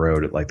away down the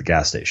road at like the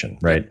gas station,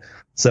 right?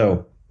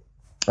 So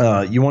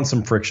you want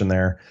some friction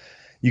there.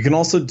 You can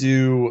also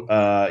do,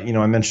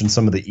 I mentioned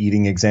some of the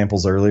eating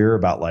examples earlier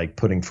about like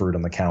putting fruit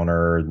on the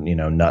counter,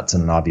 nuts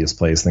in an obvious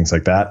place, things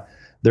like that.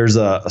 There's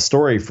a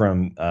story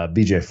from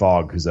BJ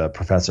Fogg, who's a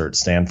professor at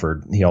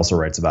Stanford. He also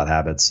writes about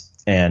habits.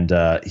 And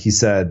he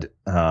said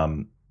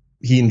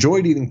he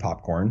enjoyed eating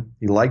popcorn.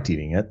 He liked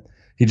eating it.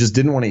 He just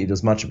didn't want to eat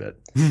as much of it.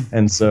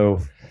 And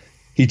so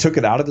he took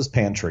it out of his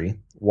pantry,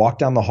 walked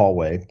down the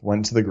hallway,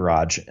 went to the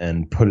garage,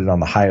 and put it on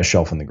the highest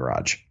shelf in the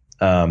garage.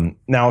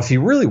 Now, if he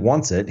really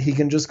wants it, he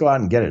can just go out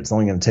and get it. It's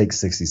only going to take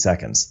 60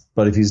 seconds.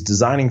 But if he's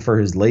designing for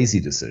his lazy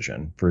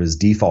decision, for his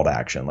default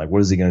action, like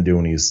what is he going to do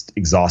when he's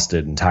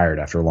exhausted and tired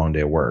after a long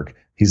day of work?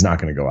 He's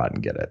not going to go out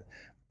and get it.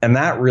 And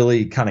that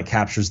really kind of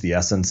captures the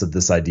essence of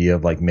this idea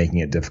of like making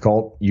it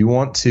difficult. You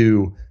want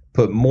to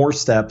put more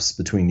steps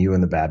between you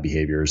and the bad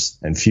behaviors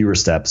and fewer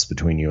steps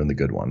between you and the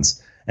good ones.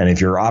 And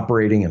if you're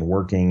operating and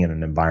working in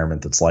an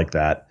environment that's like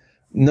that,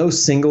 no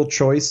single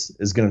choice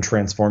is going to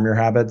transform your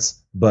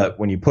habits. But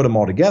when you put them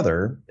all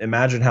together,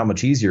 imagine how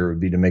much easier it would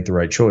be to make the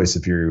right choice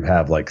if you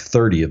have like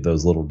 30 of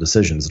those little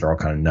decisions that are all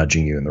kind of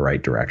nudging you in the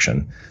right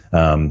direction.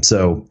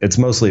 So it's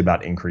mostly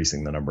about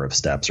increasing the number of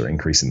steps or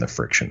increasing the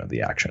friction of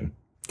the action.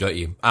 Got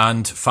you.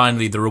 And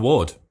finally, the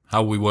reward.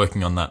 How are we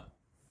working on that?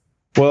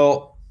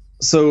 Well,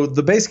 so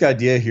the basic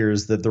idea here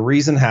is that the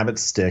reason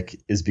habits stick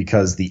is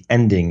because the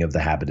ending of the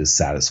habit is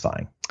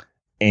satisfying.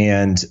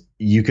 And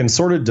you can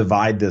sort of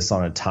divide this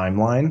on a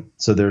timeline.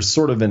 So there's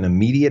sort of an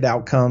immediate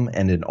outcome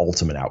and an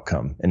ultimate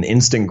outcome, an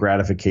instant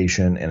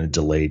gratification and a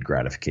delayed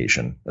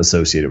gratification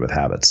associated with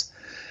habits.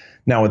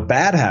 Now, with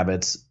bad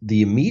habits,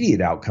 the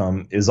immediate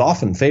outcome is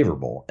often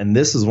favorable. And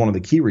this is one of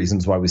the key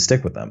reasons why we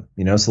stick with them.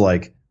 So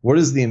like, what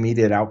is the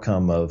immediate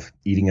outcome of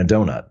eating a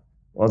donut?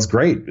 Well, it's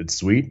great. It's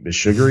sweet. It's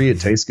sugary.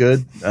 It tastes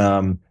good.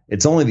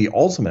 It's only the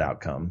ultimate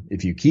outcome,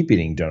 if you keep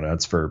eating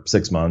donuts for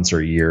 6 months or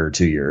a year or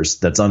 2 years,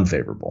 that's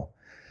unfavorable.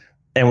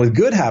 And with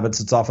good habits,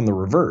 it's often the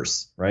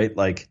reverse, right?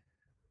 Like,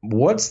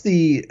 what's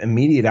the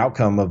immediate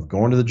outcome of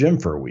going to the gym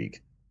for a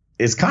week?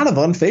 It's kind of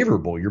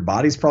unfavorable. Your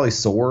body's probably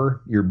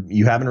sore.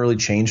 You haven't really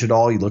changed at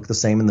all. You look the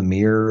same in the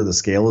mirror. The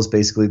scale is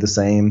basically the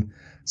same.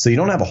 So you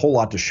don't have a whole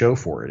lot to show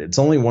for it. It's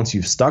only once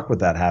you've stuck with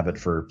that habit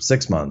for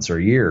 6 months or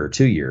a year or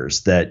 2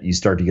 years that you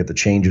start to get the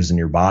changes in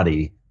your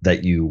body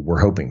that you were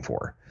hoping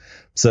for.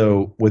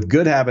 So with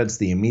good habits,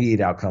 the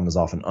immediate outcome is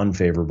often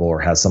unfavorable or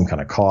has some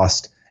kind of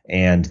cost,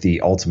 and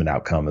the ultimate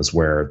outcome is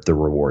where the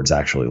rewards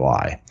actually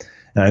lie.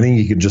 And I think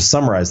you can just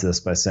summarize this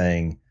by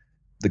saying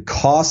the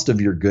cost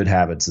of your good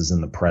habits is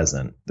in the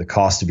present. The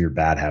cost of your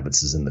bad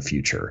habits is in the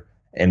future.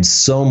 And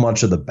so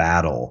much of the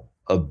battle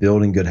of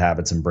building good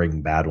habits and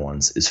breaking bad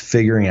ones is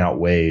figuring out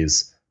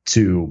ways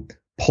to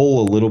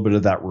pull a little bit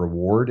of that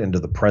reward into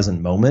the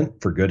present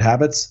moment for good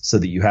habits so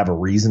that you have a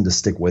reason to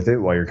stick with it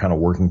while you're kind of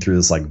working through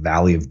this like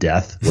valley of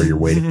death where you're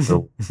waiting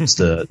for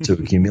to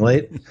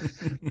accumulate.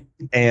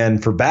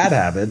 And for bad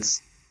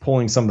habits,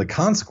 pulling some of the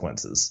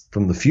consequences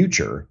from the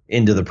future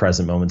into the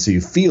present moment so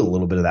you feel a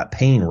little bit of that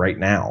pain right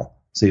now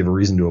so you have a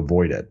reason to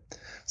avoid it.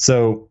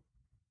 So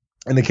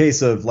in the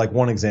case of like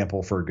one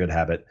example for a good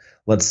habit,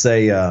 let's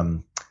say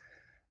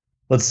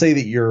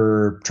that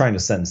you're trying to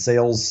send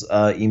sales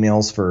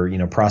emails for,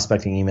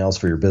 prospecting emails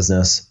for your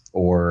business,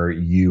 or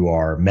you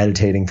are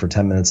meditating for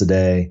 10 minutes a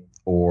day,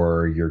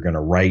 or you're going to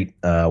write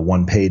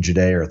 1 page a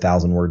day or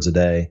 1,000 words a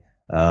day.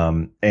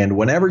 And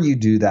whenever you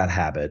do that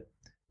habit,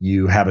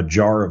 you have a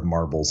jar of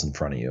marbles in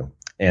front of you.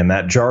 And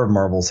that jar of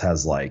marbles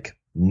has like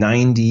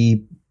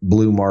 90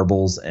 blue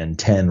marbles and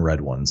 10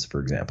 red ones, for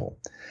example.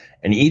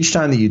 And each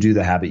time that you do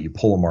the habit, you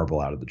pull a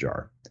marble out of the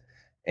jar.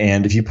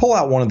 And if you pull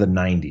out one of the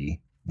 90,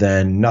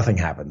 then nothing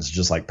happens.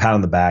 Just like pat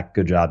on the back,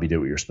 good job, you did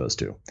what you're supposed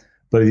to.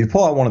 But if you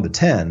pull out one of the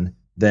 10,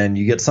 then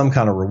you get some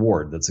kind of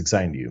reward that's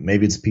exciting to you.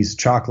 Maybe it's a piece of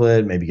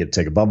chocolate, maybe you get to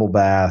take a bubble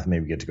bath,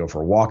 maybe you get to go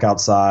for a walk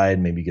outside,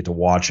 maybe you get to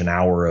watch an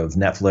hour of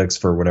Netflix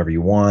for whatever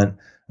you want,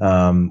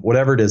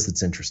 whatever it is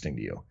that's interesting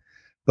to you.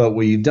 But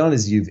what you've done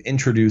is you've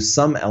introduced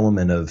some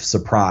element of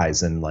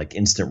surprise and like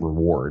instant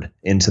reward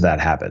into that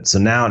habit. So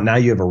now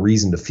you have a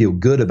reason to feel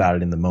good about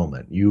it in the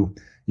moment. You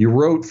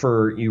wrote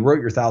your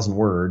 1,000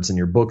 words and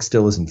your book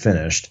still isn't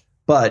finished,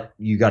 but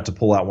you got to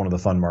pull out one of the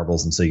fun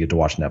marbles, and so you get to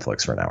watch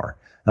Netflix for an hour.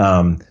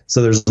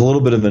 So there's a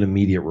little bit of an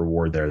immediate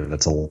reward there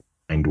that's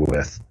aligned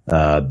with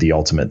the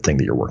ultimate thing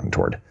that you're working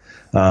toward.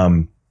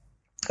 And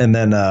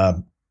then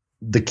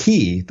the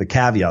caveat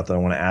that I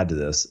want to add to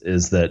this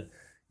is that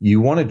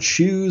you want to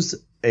choose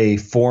a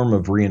form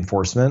of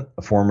reinforcement,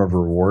 a form of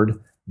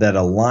reward that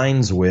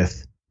aligns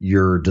with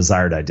your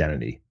desired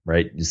identity,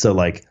 right? So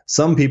like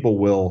some people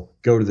will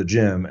go to the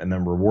gym and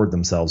then reward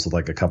themselves with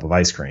like a cup of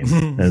ice cream.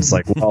 And it's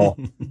like, well,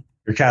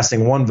 you're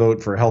casting one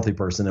vote for a healthy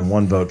person and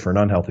one vote for an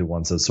unhealthy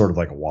one. So it's sort of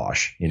like a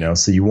wash, you know?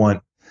 So you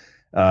want,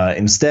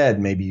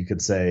 instead, maybe you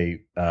could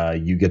say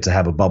you get to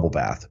have a bubble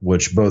bath,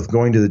 which both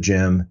going to the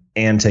gym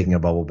and taking a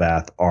bubble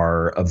bath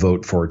are a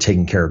vote for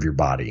taking care of your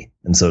body.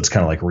 And so it's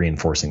kind of like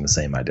reinforcing the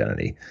same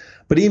identity.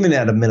 But even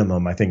at a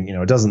minimum, I think,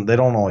 they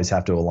don't always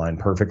have to align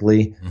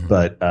perfectly,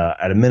 but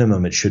at a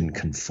minimum, it shouldn't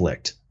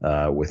conflict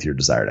with your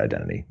desired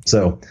identity.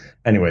 So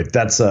anyway,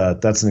 that's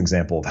an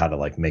example of how to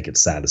like make it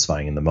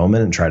satisfying in the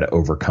moment and try to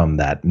overcome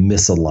that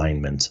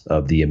misalignment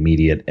of the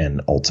immediate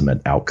and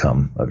ultimate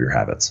outcome of your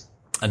habits.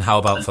 And how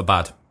about for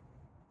bad?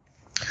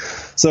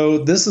 So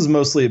this is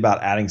mostly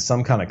about adding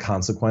some kind of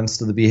consequence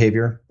to the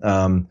behavior.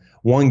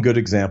 One good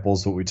example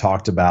is what we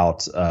talked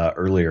about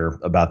earlier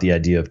about the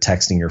idea of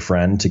texting your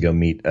friend to go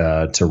meet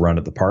to run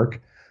at the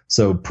park.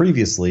 So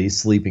previously,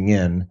 sleeping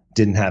in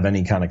didn't have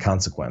any kind of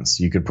consequence.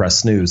 You could press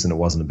snooze and it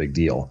wasn't a big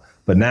deal.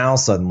 But now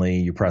suddenly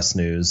you press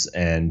snooze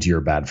and you're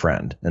a bad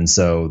friend. And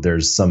so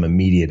there's some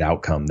immediate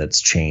outcome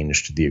that's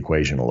changed the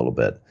equation a little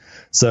bit.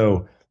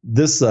 So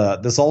this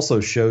also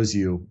shows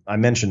you, I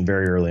mentioned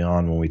very early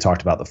on when we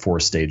talked about the 4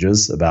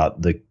 stages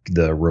about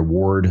the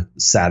reward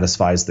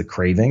satisfies the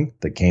craving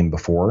that came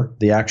before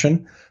the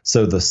action.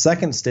 So the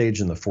second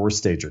stage and the 4th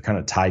stage are kind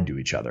of tied to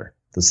each other.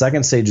 The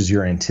second stage is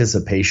your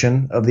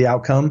anticipation of the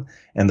outcome,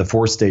 and the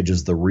 4th stage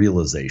is the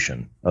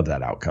realization of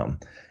that outcome.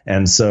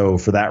 And so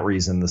for that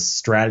reason, the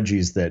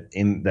strategies that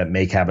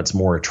make habits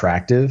more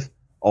attractive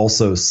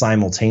also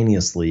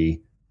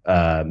simultaneously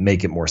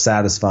make it more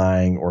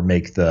satisfying, or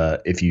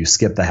if you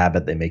skip the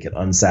habit, they make it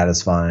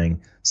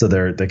unsatisfying. So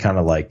they kind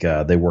of like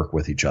they work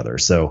with each other.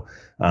 So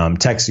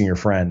texting your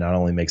friend not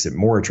only makes it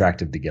more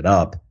attractive to get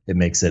up, it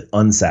makes it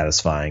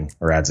unsatisfying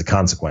or adds a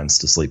consequence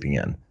to sleeping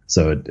in.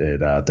 So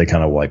they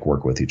kind of like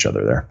work with each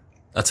other there.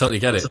 I totally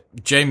get it.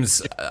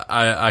 James,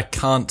 I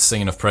can't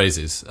sing enough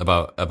praises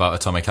about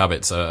Atomic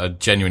Habits. I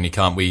genuinely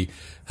can't. We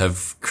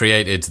have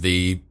created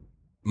the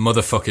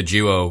motherfucker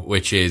duo,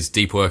 which is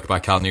Deep Work by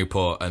Cal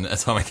Newport and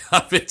Atomic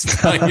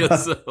Habits by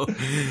yourself.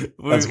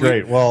 That's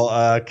great.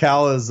 Well,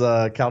 Cal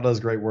does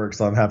great work,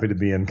 so I'm happy to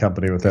be in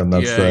company with him.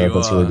 That's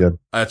really good.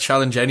 I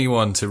challenge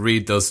anyone to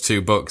read those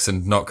 2 books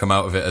and not come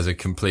out of it as a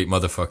complete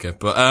motherfucker.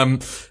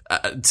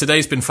 But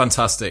today's been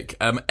fantastic.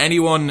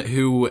 Anyone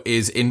who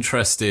is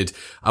interested,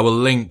 I will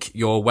link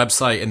your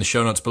website in the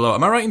show notes below.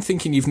 Am I right in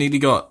thinking you've nearly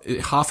got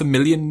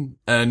 500,000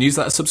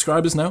 newsletter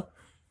subscribers now?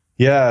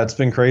 Yeah, it's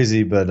been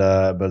crazy, but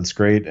it's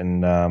great,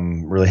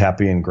 and really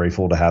happy and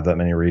grateful to have that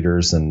many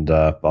readers. And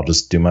I'll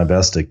just do my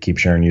best to keep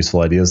sharing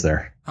useful ideas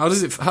there. How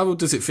does it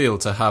feel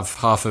to have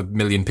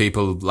 500,000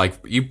 people? Like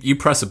you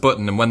press a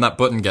button, and when that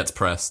button gets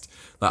pressed,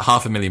 that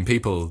 500,000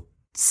 people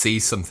see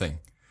something.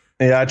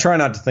 Yeah, I try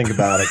not to think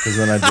about it because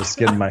then I just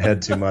get in my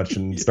head too much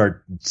and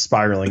start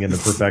spiraling into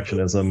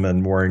perfectionism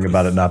and worrying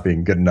about it not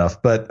being good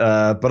enough. But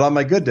on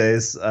my good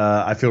days,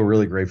 I feel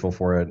really grateful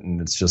for it,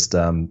 and it's just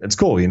it's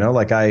cool,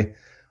 like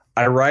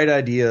I write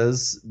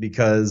ideas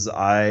because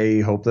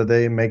I hope that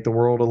they make the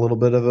world a little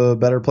bit of a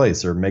better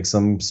place or make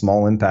some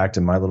small impact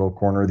in my little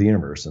corner of the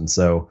universe. And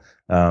so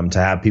to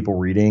have people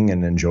reading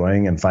and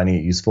enjoying and finding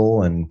it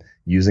useful and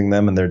using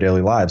them in their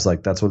daily lives,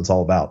 like that's what it's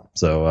all about.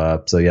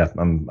 So yeah,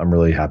 I'm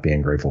really happy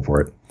and grateful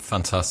for it.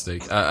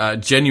 Fantastic. I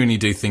genuinely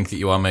do think that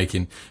you are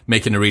making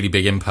a really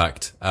big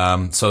impact.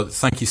 So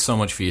thank you so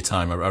much for your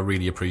time. I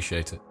really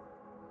appreciate it.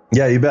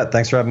 Yeah, you bet.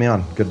 Thanks for having me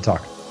on. Good to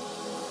talk.